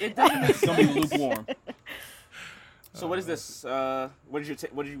Antarctica. It doesn't make It's gonna be sense. lukewarm. So what is this? What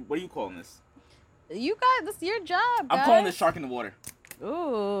are you calling this? You guys, this is your job, guys. I'm calling this shark in the water. Ooh,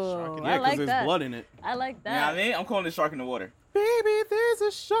 Yeah, I because like there's that. blood in it. I like You know what I that. mean? I'm calling this shark in the water. Baby, there's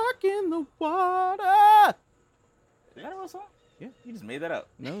a shark in the water. Is that a real song? Yeah. You just made that up.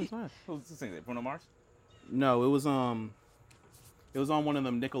 No, it's not. Who's singing it? Bruno Mars? No, it was on one of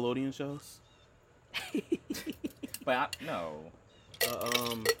them Nickelodeon shows. But no.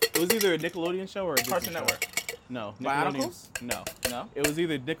 It was either a Nickelodeon show or a Disney Cartoon show. Network. No, Bionicles? No, No. it was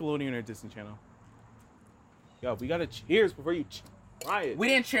either Nickelodeon or Disney Channel. Yo, we gotta cheers before you try it. We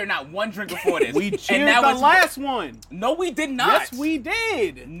didn't cheer not one drink before this. We And cheered that the was- last one. No, we did not. Yes, we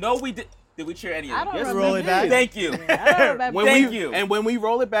did. No, we did. Did we cheer any of I them? don't Yes, remember. roll it back. Thank you. I don't remember. When Thank we, you. And when we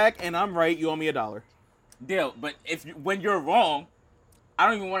roll it back and I'm right, you owe me $1. Deal. But when you're wrong, I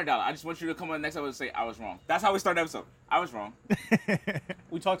don't even want $1. I just want you to come on the next episode and say I was wrong. That's how we start the episode. I was wrong.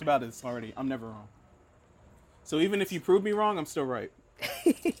 We talked about this already. I'm never wrong. So even if you prove me wrong, I'm still right.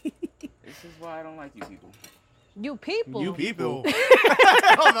 This is why I don't like you people. You people. You people.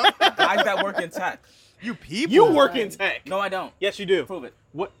 Guys that work in tech. You people. You work in tech. No, I don't. Yes, you do. Prove it.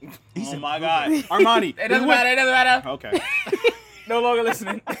 What? He Oh said my prove God, it. Armani. It doesn't matter. It doesn't matter. Okay. No longer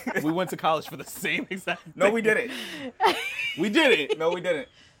listening. We went to college for the same exact. No, we didn't. We did it. No, we didn't.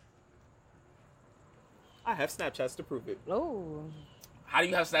 I have Snapchats to prove it. Oh. How do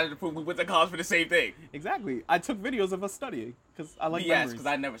you have standard to prove we went to college for the same thing? Exactly. I took videos of us studying because I like Yes, memories. because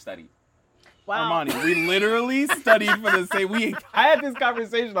I never studied. Wow. Armani, we literally studied for the same. We had this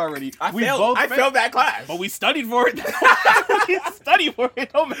conversation already. I we failed. I failed that class. but we studied for it. We studied for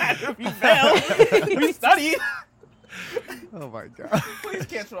it. Don't matter if we failed. We studied. Oh my God. Please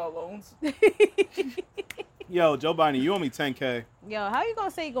cancel our loans. Yo, Joe Biden, you owe me $10K. Yo, how you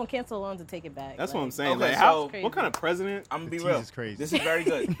gonna say you gonna cancel loans and take it back? That's Like, what I'm saying. Okay, Like, how? so- What kind of president? I'm gonna be The real. tease is crazy. This is very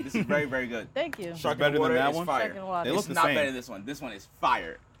good. This is very, very good. Thank you. Shark better and than water that is one? fire. Shark and water. They look It's the not same. better than this one. This one is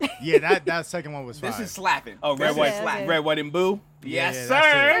fire. Yeah, that second one was fire. This is slapping. Oh, This red, is white, slapping. red, white, and boo. Yes, Yeah, sir.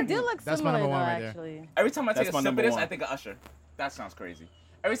 that's They do look That's my similar number though, one right there. actually. Every time I take That's a my sip of number this, one. I think of Usher. That sounds crazy.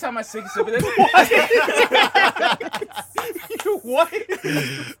 Every time I take a sip of this, What?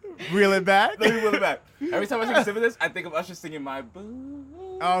 Reel it back. let me reel it back. Every time I take a sip of this, I think of Usher singing my boo.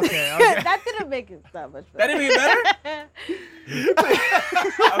 Okay, okay. That didn't make it that much That better. didn't make it better? Okay.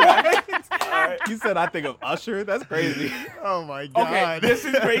 All right. You said I think of Usher. That's crazy. Oh my Okay, God. this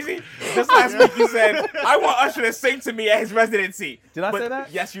is crazy. Just last week you said, I want Usher to sing to me at his residency. Did I But say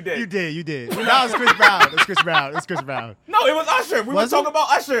that? Yes, you did. You did, you did. That was Chris Brown. It was Chris Brown. It was Chris Brown. No, it was Usher. We were Was it? talking about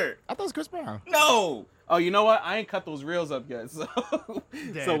Usher. I thought it was Chris Brown. No. Oh, you know what? I ain't cut those reels up yet, so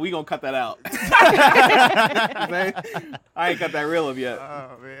we gonna cut that out. I ain't cut that reel up yet.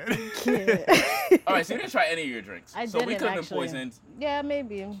 Oh man. Yeah. All right, so you didn't try any of your drinks. I so we didn't, could have been actually. poisoned. Yeah,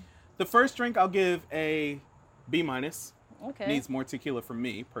 maybe. The first drink I'll give a B minus. Okay. Needs more tequila from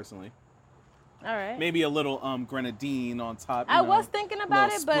me personally. All right. Maybe a little grenadine on top. you I know, was thinking about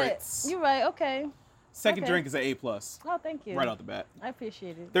it, little but spritz. you're right. Okay. Second okay. drink is an A plus, Oh, thank you. right out the bat. I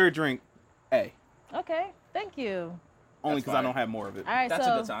appreciate it. Third drink, A. Okay. Thank you. Only That's because I fine. don't have more of it. All right. That's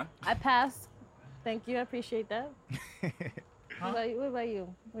so a good time. I passed. Thank you. I appreciate that. What about you?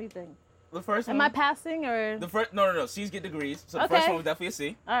 What do you think? The first Am one. I passing or? The first, no. C's get degrees. So the Okay. first one was definitely a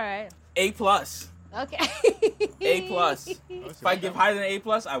C. All right. A plus. Okay. A plus. If I give higher than A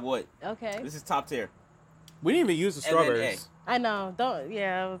plus, I would. Okay. This is top tier. We didn't even use the And then strawberries. I know. Don't.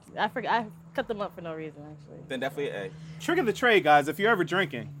 Yeah. I forgot. I cut them up for no reason, actually. Then definitely A. Trick of the trade, guys. If you're ever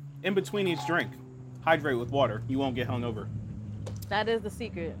drinking, in between each drink, hydrate with water. You won't get hungover. That is the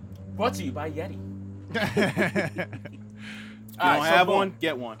secret. Brought to you by Yeti. You don't have one,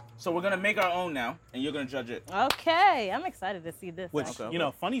 get one. So we're gonna make our own now, and you're gonna judge it. Okay. I'm excited to see this. Which, actually. you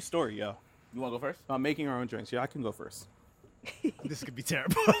know, funny story, yo. You wanna go first? About making our own drinks. Yeah, I can go first. This could be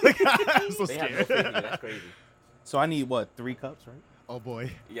terrible. I'm so They have no scared. faith in you. That's crazy. So I need, what, 3 cups, right? Oh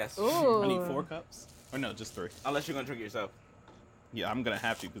boy. Yes. Ooh. I need 4 cups? Or no, just 3. Unless you're gonna drink it yourself. Yeah, I'm gonna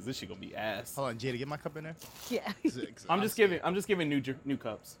have to because this shit gonna be ass. Hold on, Jada, get my cup in there. Yeah. I'm just giving new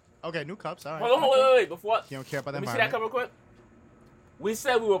cups. Okay, new cups. All right. Hold on, wait. Before You don't care about let that me see that environment. cup real quick. We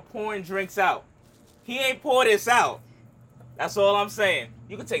said we were pouring drinks out. He ain't poured this out. That's all I'm saying.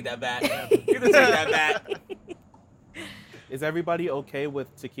 You can take that back. You can take that back. Is everybody okay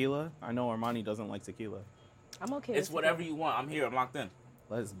with tequila? I know Armani doesn't like tequila. I'm okay. It's with whatever you want. I'm here. I'm locked in.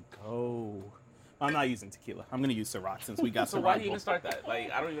 Let's go. I'm not using tequila. I'm gonna use Ciroc since we got So Ciroc. why do you even start that?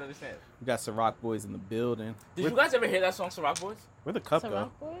 Like, I don't even understand. We got Ciroc boys in the building. Did you guys ever hear that song, Ciroc Boys? Where the cup Ciroc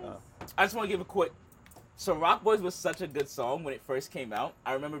go? Boys? Oh. I just want to give a quick. Ciroc Boys was such a good song when it first came out.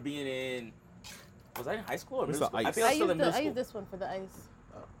 I remember being in. Was I in high school or Where's middle the school? I ice? think I was still in middle I school. used this one for the ice.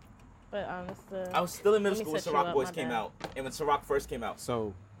 Oh. But it's I was still in middle Let me school when set you Ciroc up, Boys my came bad. out. And when Ciroc first came out.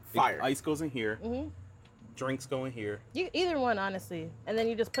 So Fire. Ice goes in here. Mm-hmm. Drinks go in here. You either one, honestly, and then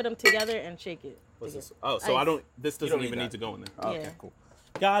you just put them together and shake it. What's together. this? Oh, so I Ice. don't. This You doesn't don't even need need that. to go in there. Oh, Yeah. okay, cool.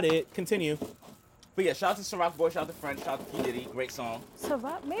 Got it. Continue. But yeah, shout out to Ciroc Boys, shout out to French, shout out to P. Diddy. Great song.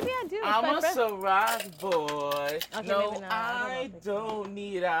 Ciroc? Maybe I do. It's I'm my a friend. Ciroc boy. Okay, No, maybe not. I don't don't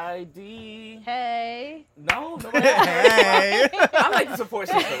need ID. Hey. No, nobody. Hey. I like the support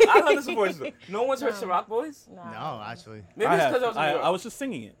system. I love the support system. No one's heard No. Ciroc Boys? Nah. No, actually. Maybe I it's have. because I was in New York. I was just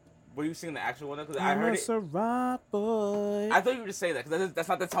singing it. Were you singing the actual one? Because I heard it. Ciroc boy. I thought you were just saying that because that's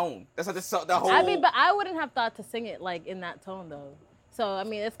not the tone. That's not the whole. I mean, but I wouldn't have thought to sing it like in that tone though. So I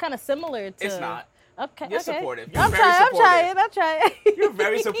mean, it's kind of similar to. It's not. Okay. You're okay. supportive. You're I'm very trying. supportive. I'm trying. You're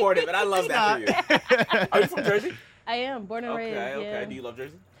very supportive, and I love that for you. Are you from Jersey? I am born and raised. Okay, okay. Yeah. Do you love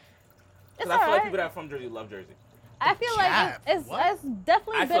Jersey? It's Because I feel like alright. people that are from Jersey love Jersey. I feel like it's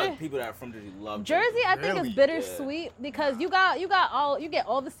definitely I feel bitter. like people that are from Jersey love Jersey, I think Really? is bittersweet because you get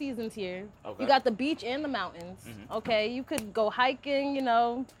all the seasons here. Okay. You got the beach and the mountains. Mm-hmm. Okay, you could go hiking,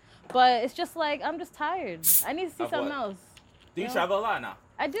 but it's just like I'm just tired. I need to see Of something what? else. Do you travel a lot now?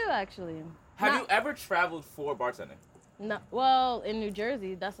 I do actually. Have you ever traveled for bartending? No, well, in New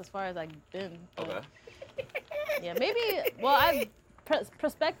Jersey, that's as far as I've been. But Okay. yeah, maybe. Well, I've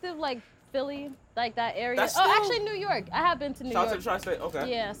perspective like Philly, like that area. That's Oh, still- actually, New York. I have been to New Shout out to York. the tri-state.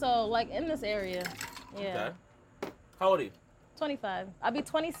 Okay. Yeah, so like in this area. Yeah. Okay. How old are you? 25. I'll be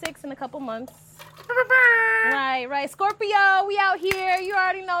 26 in a couple months. Right. Scorpio, we out here. You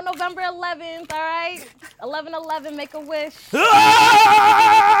already know, November 11th, all right? 11/11, make a wish.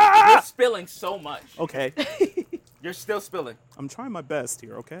 You're spilling so much. Okay. You're still spilling. I'm trying my best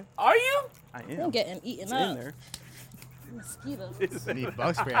here, okay? Are you? I am. I'm getting eaten It's up. in there. Mosquitoes. It's in Need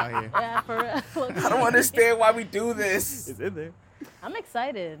bug spray out here. Yeah, for real. I don't understand why we do this. It's in there. I'm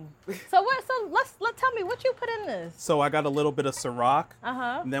excited. So let's tell me what you put in this. So I got a little bit of Ciroc,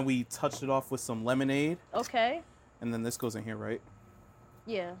 Uh-huh. and then we touched it off with some lemonade, Okay. and then this goes in here, right?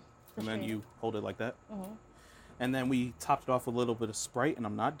 Yeah. And then you hold it like that. Mhm. And then we topped it off with a little bit of Sprite, and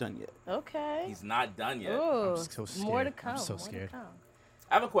I'm not done yet. Okay. He's not done yet. Ooh, I'm so scared. more to I'm come. so more to scared. come.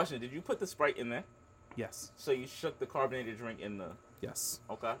 I have a question. Did you put the Sprite in there? Yes. So you shook the carbonated drink in the... Yes.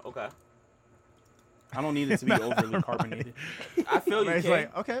 Okay. I don't need it to be overly carbonated. I feel you, It's King.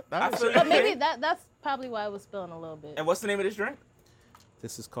 like, okay, I that feel was you. But maybe that's probably why it was spilling a little bit. And what's the name of this drink?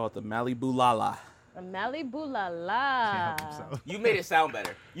 This is called the Malibu Lala. A Malibu La La. so. You made it sound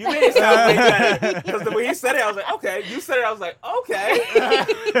better. You made it sound way better. Because the way you said it, I was like, okay. You said it, I was like,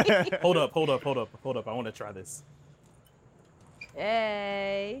 okay. Hold up. I want to try this.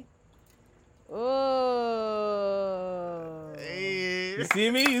 Hey. Ooh. Hey.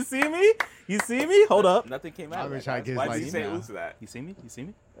 You see me? Hold up. Nothing came I out of wish that. I guys. could, Why like, did you say nah. ooh to that? You see me?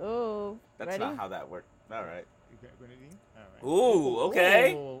 Ooh. That's Ready? not how that worked. All right. All Ooh,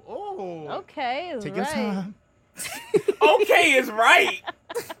 okay. Oh. Okay, is Take right. your time. Okay is right.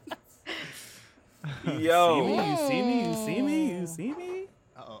 Yo. You see me?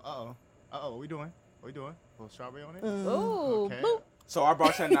 Uh-oh. What we doing? A little strawberry on it? Ooh. Okay. Boop. So our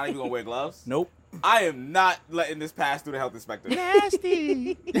bartender not even gonna wear gloves? Nope. I am not letting this pass through the health inspector.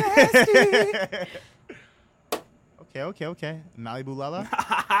 Nasty. Okay. Malibu Lala.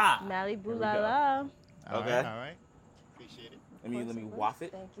 Malibu we La go. La. Okay. All right. Appreciate it. Let me waft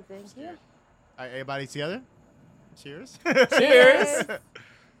it. Thank you. All right, everybody together. Cheers. Cheers.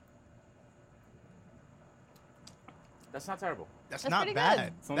 That's not terrible. That's That's not pretty bad.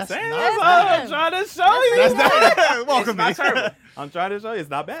 good. That's what I'm That's saying. not That's bad. I'm trying to show you. That's That's not welcome It's not me. terrible. I'm trying to show you. It's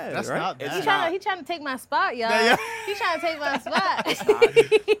not bad. That's right? not It's bad. not. He trying to take my spot, y'all. Yeah. He trying to take my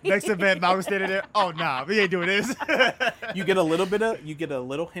spot. Next event, Malcolm standing there. Oh nah, we ain't doing this. You get a little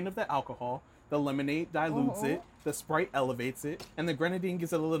hint of the alcohol. The lemonade dilutes it. The Sprite elevates it, and the grenadine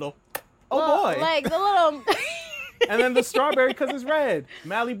gives it a little. Oh Well, boy! Like the little. And then the strawberry because it's red.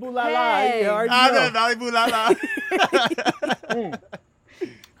 Malibu La La. Hey. You already Ah, know. Malibu Lala.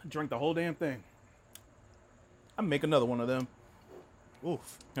 Drink the whole damn thing. I'm make another one of them.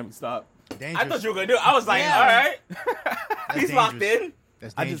 Oof. Let me stop. Dangerous. I thought you were gonna do it. I was like, Yeah. all right. That's He's locked dangerous. in.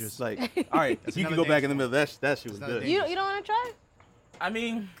 That's I dangerous. just like, all right, That's you can another go back in the dangerous middle. That shit was another good. dangerous- You don't want to try? I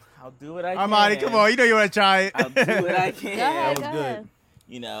mean, I'll do what I can. Armani, come on. You know you want to try it. I'll do what I can. Go ahead. was Go good. ahead.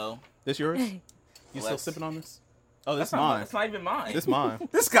 You know. This yours? You still Let's- sipping on this? Oh, this That's not mine. mine. It's not even mine. This mine.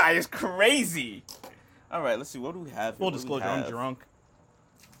 This guy is crazy. All right, let's see. What do we have? Full here? What do we disclosure, I'm have? drunk.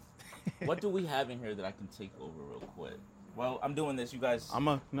 What do we have in here that I can take over real quick? Well, I'm doing this. You guys.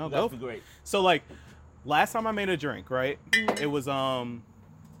 No, you guys go. be great. So like, last time I made a drink, right? It was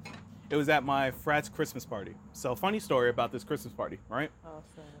at my frat's Christmas party. So funny story about this Christmas party, right? Oh,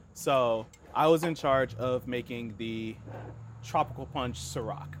 sad. So I was in charge of making the tropical punch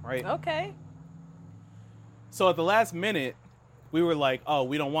Ciroc, right? Okay. So at the last minute, we were like, oh,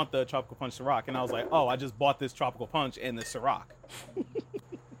 we don't want the tropical punch Ciroc. And I was like, oh, I just bought this tropical punch and the Ciroc.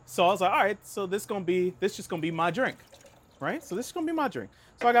 So I was like, all right, so this just gonna be my drink, right? So this is gonna be my drink.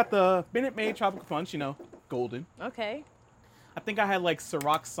 So I got the Minute Maid tropical punch, golden. Okay. I think I had like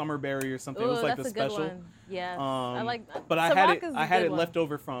Ciroc Summerberry or something. Ooh, it was like that's the a good special. one. Yes. I like. But I Ciroc had it. is a I had good it one. left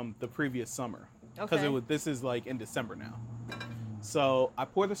over from the previous summer because Okay. this is like in December now. So I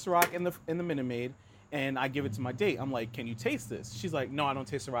pour the Ciroc in the Minute Maid, and I give it to my date. I'm like, "Can you taste this?" She's like, "No, I don't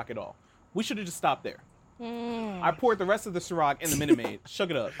taste Ciroc at all." We should have just stopped there. I poured the rest of the Ciroc in the Minute Maid,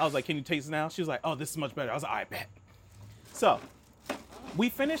 shook it up. I was like, "Can you taste it now?" She was like, "Oh, this is much better." I was like, "I bet." So we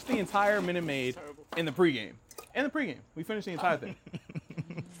finished the entire Minute Maid in the pregame. We finished the entire thing.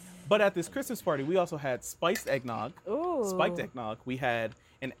 But at this Christmas party, we also had spiced eggnog. Ooh. Spiked eggnog. We had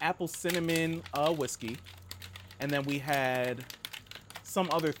an apple cinnamon whiskey. And then we had some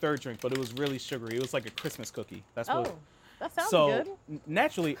other third drink, but it was really sugary. It was like a Christmas cookie. That's what. Oh, that sounds So good.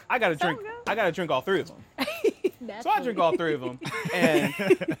 naturally, I gotta drink. good. I gotta drink all 3 of them. So I drink all 3 of them, and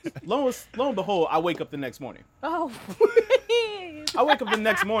lo and behold, I wake up the next morning. Oh. I wake up the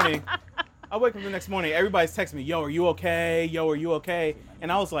next morning. Everybody's texting me, "Yo, are you okay? Yo, are you okay?" And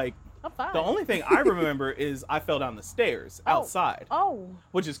I was like, I'm fine. the only thing I remember is I fell down the stairs outside, Oh.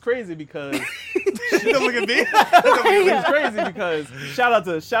 which is crazy because Don't look at me. it's crazy because shout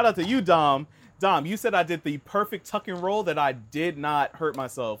out to you, Dom. Dom, you said I did the perfect tuck and roll that I did not hurt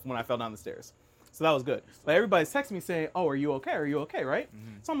myself when I fell down the stairs. So that was good. But everybody's texting me saying, "Oh, are you okay? Are you okay?" Right?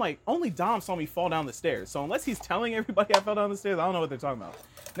 Mm-hmm. So I'm like, only Dom saw me fall down the stairs. So unless he's telling everybody I fell down the stairs, I don't know what they're talking about.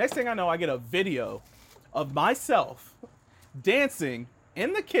 Next thing I know, I get a video of myself dancing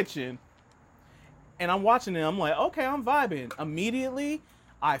in the kitchen, and I'm watching it. I'm like, okay, I'm vibing. Immediately,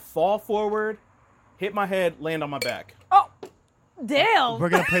 I fall forward, hit my head, land on my back. Oh. Damn. We're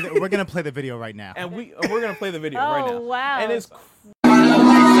gonna play the video right now. And we're gonna play the video right now. Oh, wow. And it's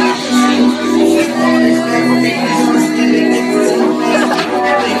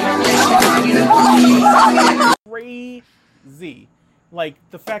crazy. Like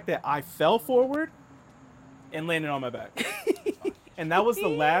the fact that I fell forward and landed on my back. And that was the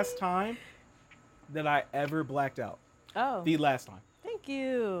last time that I ever blacked out. Oh. The last time. Thank You're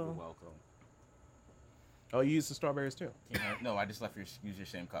you. welcome. Oh, you used the strawberries too? No, I just left you use your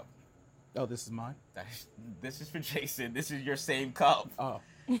same cup. Oh, this is mine? This is for Jason. This is your same cup. Oh.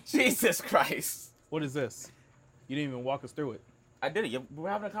 Jesus Christ. What is this? You didn't even walk us through it. I did it. We're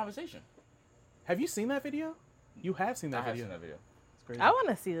having a conversation. Have you seen that video? You have seen that I have video. seen that video. It's crazy. I want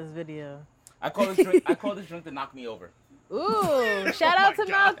to see this video. I call this drink. I call this drink to knock me over. Ooh, shout out to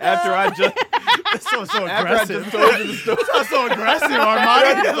Malcolm. After I just That's so after I aggressive. just told you the story. That's so aggressive,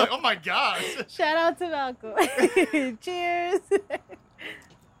 Armani. Like, oh my gosh. Shout out to Malcolm. Cheers.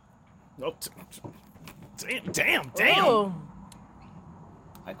 Oh, damn. Ooh.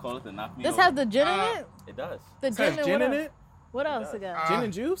 I call it the knock me This over. has the gin in it? It does. The It has and gin what in else? it? What else it got? Gin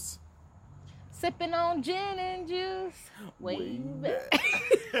and juice? Sipping on gin and juice. Way back.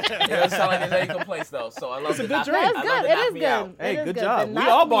 It doesn't sound like there's any complaints though. So I love It's a the good knock- drink. I That's love good. the It knock is me good. out. Hey, It is good good. job. The We knock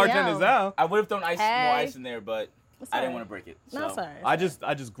all me bartenders out. now. I would have thrown more Hey. ice in there, but It's I all didn't right. want to break it. No, So. sorry. I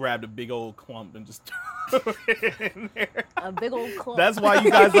just grabbed a big old clump and just threw it in there. A big old clump. That's why you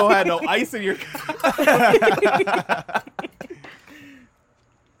guys don't have no ice in your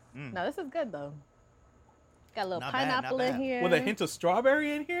No, this is good though. Got a little Not bad, pineapple not in bad. here. with a hint of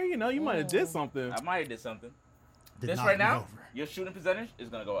strawberry in here. You know, you might have did something. I might have did something. Did This knock right me now, over. your shooting percentage is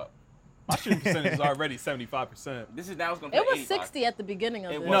gonna go up. My shooting percentage is already 75%. This is now it's gonna. It be was 85. 60 at the beginning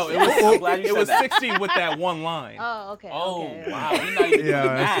of It this. No, it I'm was glad you it said was that. 60 with that one line. Oh, okay. Oh okay. wow, we're not even doing Yeah, the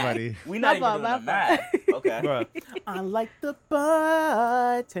that's math. funny. We're not My even doing the fault, math. Okay. Bruh. I like the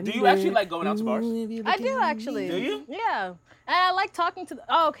bartender. Do you actually like going out to bars? I do actually. Do you? Yeah. And I like talking to.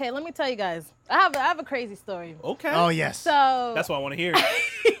 Oh, okay. Let me tell you guys. I have a crazy story. Okay. Oh yes. So That's what I want to hear.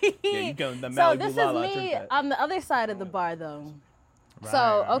 Yeah, you can the so Malibu this Lala, is drink me that. on the other side of the bar though. Right, So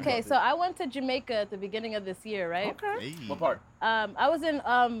right. okay, so I went to Jamaica at the beginning of this year, right? Okay. Hey. What part? I was in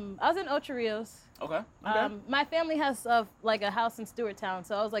Ocho Rios. Okay. My family has like a house in Stewarttown,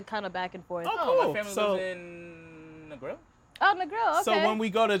 so I was like kind of back and forth. Oh, Oh, cool. my family So- lives in Negril. Oh, Negril, okay. So when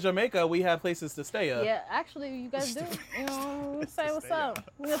we go to Jamaica, we have places to stay at. Yeah, actually, you guys do. You know, we say what's stay up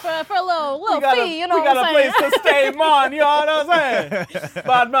for a little We got fee. You know we what got I'm a saying? place to stay, man. You know what I'm saying?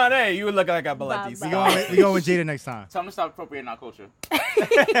 Bad man, hey, you look like a Bad baleti. man. We going with Jada next time. Tell them to stop appropriating our culture. Oh,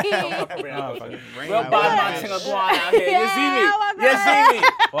 We'll fucking buy rain. my thing of guan out here. You see me? Yeah, oh my You see me?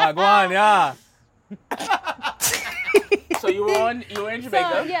 Well, go on, yeah. So you were in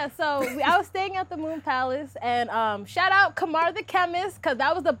Jamaica. So yeah, I was staying at the Moon Palace, and shout out Kamar the chemist, cause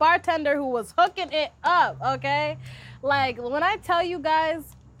that was the bartender who was hooking it up. Okay, like when I tell you guys,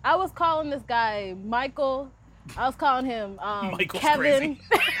 I was calling this guy Michael. I was calling him Michael's Kevin.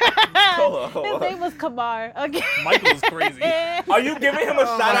 Hold on. His name was Kamar. Okay. Michael's crazy. Are you giving him a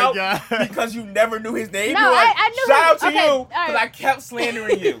Oh shout my out God. because you never knew his name? No, You were like, I knew shout him. out to Okay, you all because right. I kept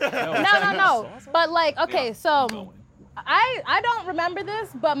slandering you. No. But like, okay, so I don't remember this,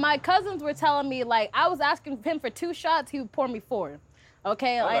 but my cousins were telling me like I was asking him for 2 shots, he would pour me 4.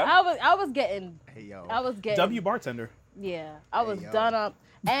 Okay, like Okay. I was getting, Hey yo. I was getting. W bartender. Yeah, I was yo. done up,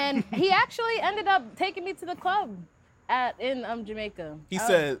 and he actually ended up taking me to the club in Jamaica. He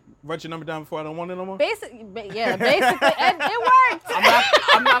said, write your number down before I don't want it no more. Basically, and it worked.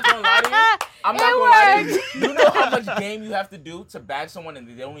 I'm not gonna lie to you. I'm not gonna lie to you. You know how much game you have to do to bag someone and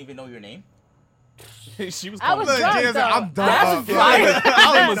they don't even know your name? She was. I was calling drunk, me. though. I'm done. That's I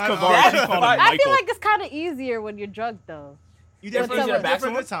fire. was That's Kavar. She called him fire. I feel Michael. like it's kind of easier when you're drunk, though. You With definitely someone. did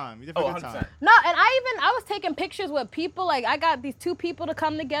a good time. You did a Oh, good 100%. time. No, and I was taking pictures with people. Like, I got these two people to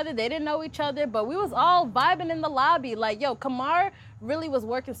come together. They didn't know each other, but we was all vibing in the lobby. Like, yo, Kamar really was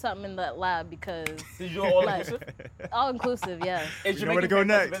working something in that lab because Did you all Like- inclusive? all inclusive, yes. Is You know where to Jamaican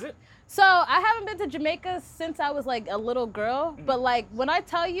go famous next. visit? So I haven't been to Jamaica since I was like a little girl, but like when I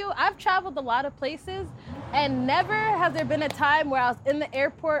tell you, I've traveled a lot of places, and never has there been a time where I was in the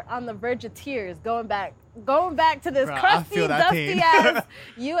airport on the verge of tears, going back to this Bruh, I crusty, feel that dusty pain. ass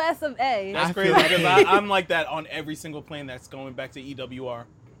U.S. of A. That's I crazy feel because that. I'm like that on every single plane that's going back to EWR.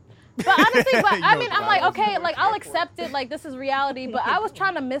 But honestly, I Yo, mean, I'm like, vibes. okay, like I'll accept it, like this is reality. But I was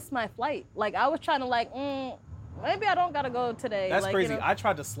trying to miss my flight. Like I was trying to maybe I don't gotta go today. That's like, crazy. You know, I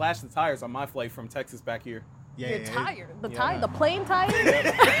tried to slash the tires on my flight from Texas back here. Yeah, you're yeah, yeah. tired. The Yeah. tire, the plane tire.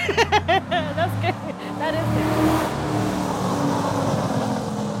 That's crazy. That is crazy.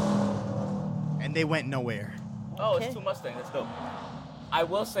 And they went nowhere. Oh, Okay. it's two Mustang. That's dope. I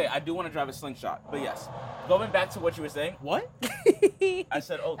will say, I do want to drive a slingshot, but yes. Going back to what you were saying, What? I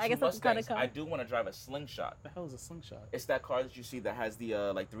said, oh, I two guess that's the kind Mustangs. of car. I do want to drive a slingshot. The hell is a slingshot? It's that car that you see that has the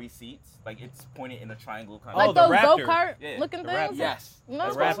like 3 seats. Like it's pointed in a triangle kind Like Oh, the those Raptor. go-kart Yeah, looking the things. Raptor. Yes. No.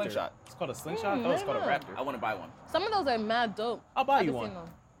 It's The called a Raptor. slingshot. It's called a slingshot? Mm, Oh, it's called a maybe not. Raptor. I want to buy one. Some of those are mad dope. I'll buy I've you seen one. them.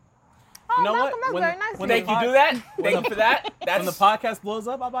 Oh, You know Malcolm, what? that's When- very nice. when of Thank you. you. Do that. Thank you for that. That's When the podcast blows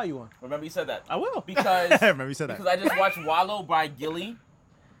up, I'll buy you one. remember you said that I will. because Remember you said that. because I just watched Wallow by Gilly.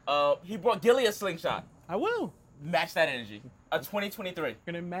 He brought Gilly a slingshot. I will. Match that energy. A 2023. You're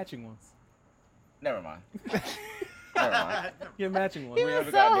gonna matching ones. Never mind. Never mind. You're matching ones. He We was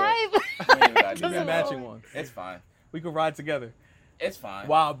never so gotta do hype. We ain't gotta do You're that. matching ones. It's fine. We could ride together. It's fine.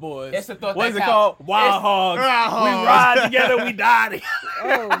 Wild boys. It's the thought What that is it counts. called? Wild It's- hogs. Wild We hogs. ride together. We die together.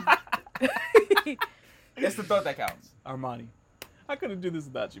 Oh. It's the thought that counts. Armani, I couldn't do this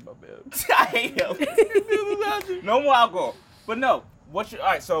without you, my man. I hate him. No more alcohol. But no. All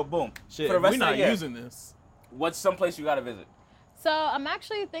right, so boom. Shit, For the rest we're of not the year, using this. what's someplace you gotta visit? So I'm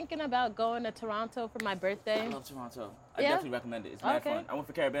actually thinking about going to Toronto for my I birthday. love Toronto. I Yeah? definitely recommend it. It's mad Okay. fun. I went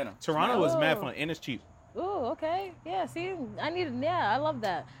for Carabana. Toronto was mad Oh. fun and it's cheap. Ooh, okay. Yeah, see, I love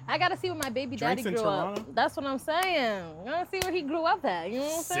that. I gotta see where my baby Drinks daddy in grew Toronto? up. That's what I'm saying. I gotta see where he grew up at. You know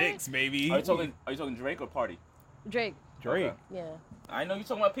what I'm saying? 6, baby. Are you talking Drake or Party? Drake. Drake. Okay. Yeah. I know you're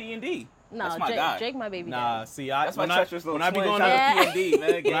talking about P&D. No, That's my Drake, guy. Drake, my baby Nah, daddy. see, That's my when I treacherous little when I be twin. going Shout to out Yeah. to P&D,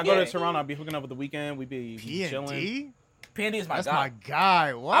 man. when I go to Gang. Toronto, I'll be hooking up with the weekend. We be chilling. P&D? P&D is my That's guy. my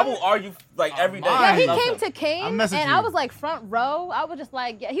guy. What? I will argue like every day. mine. Yeah, I he love came him. to Kane, I'll and message I you. was like front row. I was just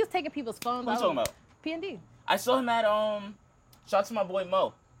like, yeah, he was taking people's phones. Who you talking about? P&D. I saw him at shout out to my boy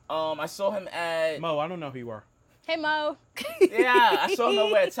Mo. I saw him at Mo, I don't know who you are. Hey, Mo. yeah, I saw him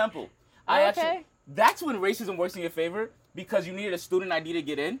over at Temple. I Oh, actually okay. that's when racism works in your favor because you needed a student ID to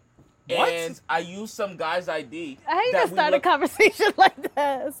get in. What? And I used some guy's ID. How you that gonna we start a looked- conversation like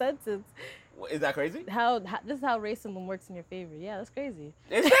that? A sentence. Is that crazy? How this is how racism works in your favor. Yeah, that's crazy.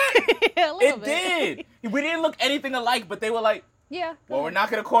 Is that? Yeah, a little It bit. did. We didn't look anything alike, but they were like, Yeah. well, we're not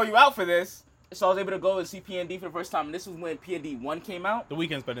going to call you out for this. So I was able to go and see P&D for the first time. And this was when P&D 1 came out. The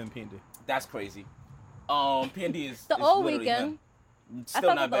weekend's better than P&D. That's crazy. P&D is The is old literally Weekend. him. I Still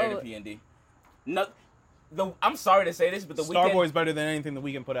fuck not with the better than old- P&D. No, I'm sorry to say this, but the Weeknd Starboy's better than anything the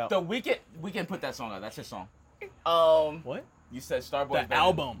weekend put out. The Weeknd put that song out. That's his song. What? You said Starboy. The better than-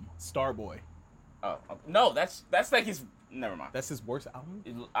 album, Starboy. Oh, no, that's like his. Never mind. That's his worst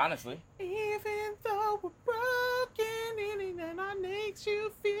album? Honestly. Even though we're broken, anything that makes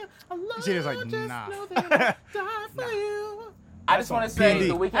you feel alone, She was like, just nah. know that I'll die for you. I just want to say P&D.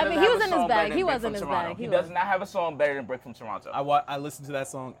 the Weeknd. I mean, doesn't he have was a in his song bag. better than He Brick was in from his Toronto. bag. He He does was. not have a song better than Brick from Toronto. I listen to that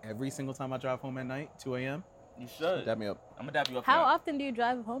song every single time I drive home at night, 2 a.m. You should. Dap me up. I'm gonna dap you up. How for that. often do you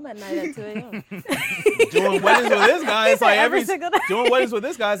drive home at night at 2 a.m.? Doing weddings with this guy, it's like Every every single night. doing weddings with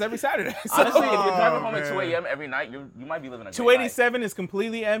this guy is every Saturday. So, Honestly, if you're driving Oh, home at 2 man. a.m. every night, you might be living a great life. 287 is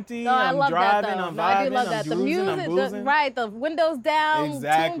completely empty. No, I I'm love driving, that though. I'm No, vibing, I do love I'm that. The cruising, I'm music, boozing. right? The windows down,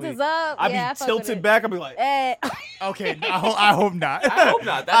 Exactly. tunes is up. I yeah, be fuck with tilted it. back. I'll be like, Eh. Okay, I hope not. I hope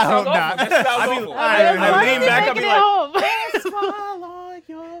not. That I sounds hope awful. not. That sounds I be- awful. I- As I long lean as back, you I'll be making like- it home. smile on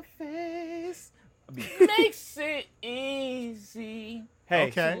your face. Makes it easy. Hey,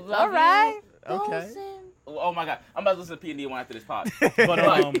 Okay. to love All right. you. Okay. Oh my God, I'm about to listen to P&D one after this pod. but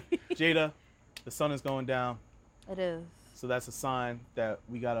Jada, the sun is going down, It is. so that's a sign that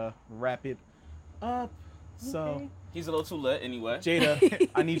we gotta wrap it up. So, Okay. He's a little too lit anyway. Jada,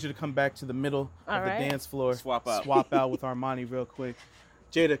 I need you to come back to the middle All of the right. dance floor. Swap out. Swap out with Armani real quick.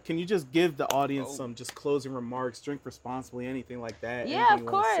 Jada, can you just give the audience some just closing remarks? Drink responsibly, anything like that? Yeah, anything of you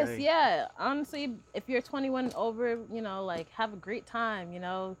wanna course. say? Yeah. Honestly, if you're 21 and over, you know, like have a great time, you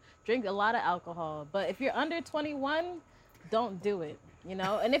know, drink a lot of alcohol. But if you're under 21, don't do it, you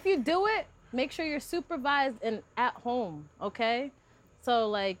know? And if you do it, make sure you're supervised and at home, okay? So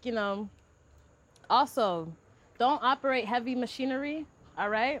like, you know, also don't operate heavy machinery, all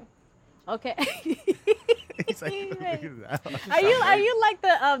right? Okay. He's like, Are you like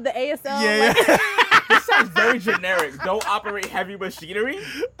the ASL? Yeah, Like, yeah. This sounds very generic. Don't operate heavy machinery.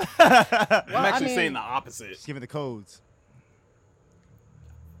 I'm actually saying the opposite. Just give it the codes.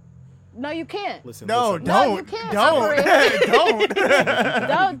 No, you can't. Listen, No, listen. No, you don't. can't Don't. operate. Don't.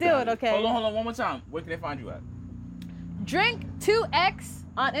 Don't do it, okay? Hold on. One more time. Where can they find you at? Drink 2X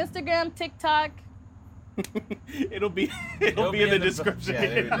on Instagram, TikTok. It'll be in the description. Yeah,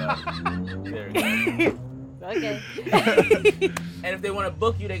 there we go. There we go. Okay. And if they want to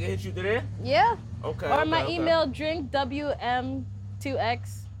book you, they can hit you through there. Yeah. Okay. Or okay, my okay. email, drinkwm2x.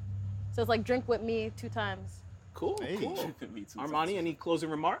 So it's like drink with me 2 times. Cool, Hey. cool. Me too, Armani, any closing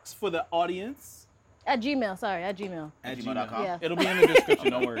remarks for the audience? At Gmail, sorry, at Gmail. At gmail.com. gmail.com. Yeah. It'll be in the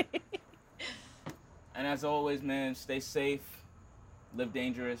description, don't worry. And as always, man, stay safe, live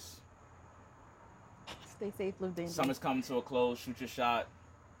dangerous. Stay safe, live dangerous. Summer's coming to a close. Shoot your shot.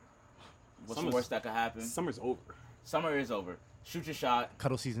 What's the Summer's- worst that could happen? Summer's over. Summer is over. Shoot your shot.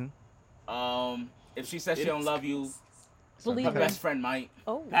 Cuddle season. If she says she don't love you, Believe her her. best friend might.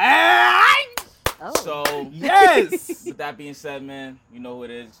 Oh. Oh. So Yes. with that being said, man, you know who it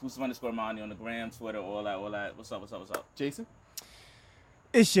is. Exclusive_Money on the gram, Twitter, all that. What's up? Jason?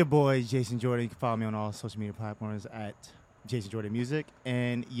 It's your boy, Jason Jordan. You can follow me on all social media platforms at Jason Jordan Music.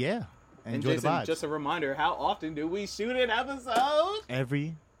 And yeah, And enjoy Jason, the vibes. just a reminder, how often do we shoot an episode?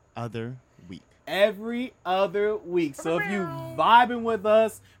 Every other week. Every other week. So if you vibing with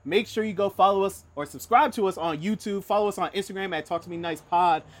us, make sure you go follow us or subscribe to us on YouTube. Follow us on Instagram at Talk to Me Nice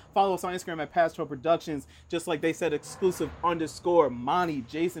Pod. Follow us on Instagram at Pastoral Productions. Just like they said, exclusive_Monty,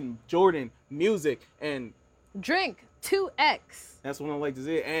 Jason Jordan Music. And Drink 2X. that's what I like to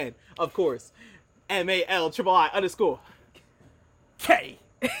say. And of course, MALII_K.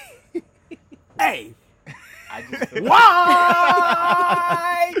 A. I just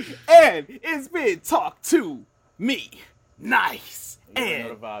Why? And it's been Talk to Me Nice. you know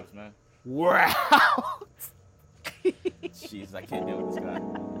the And vibes, man. we're out. Jeez, I can't deal with this guy.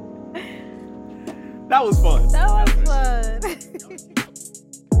 That was fun. That was fun.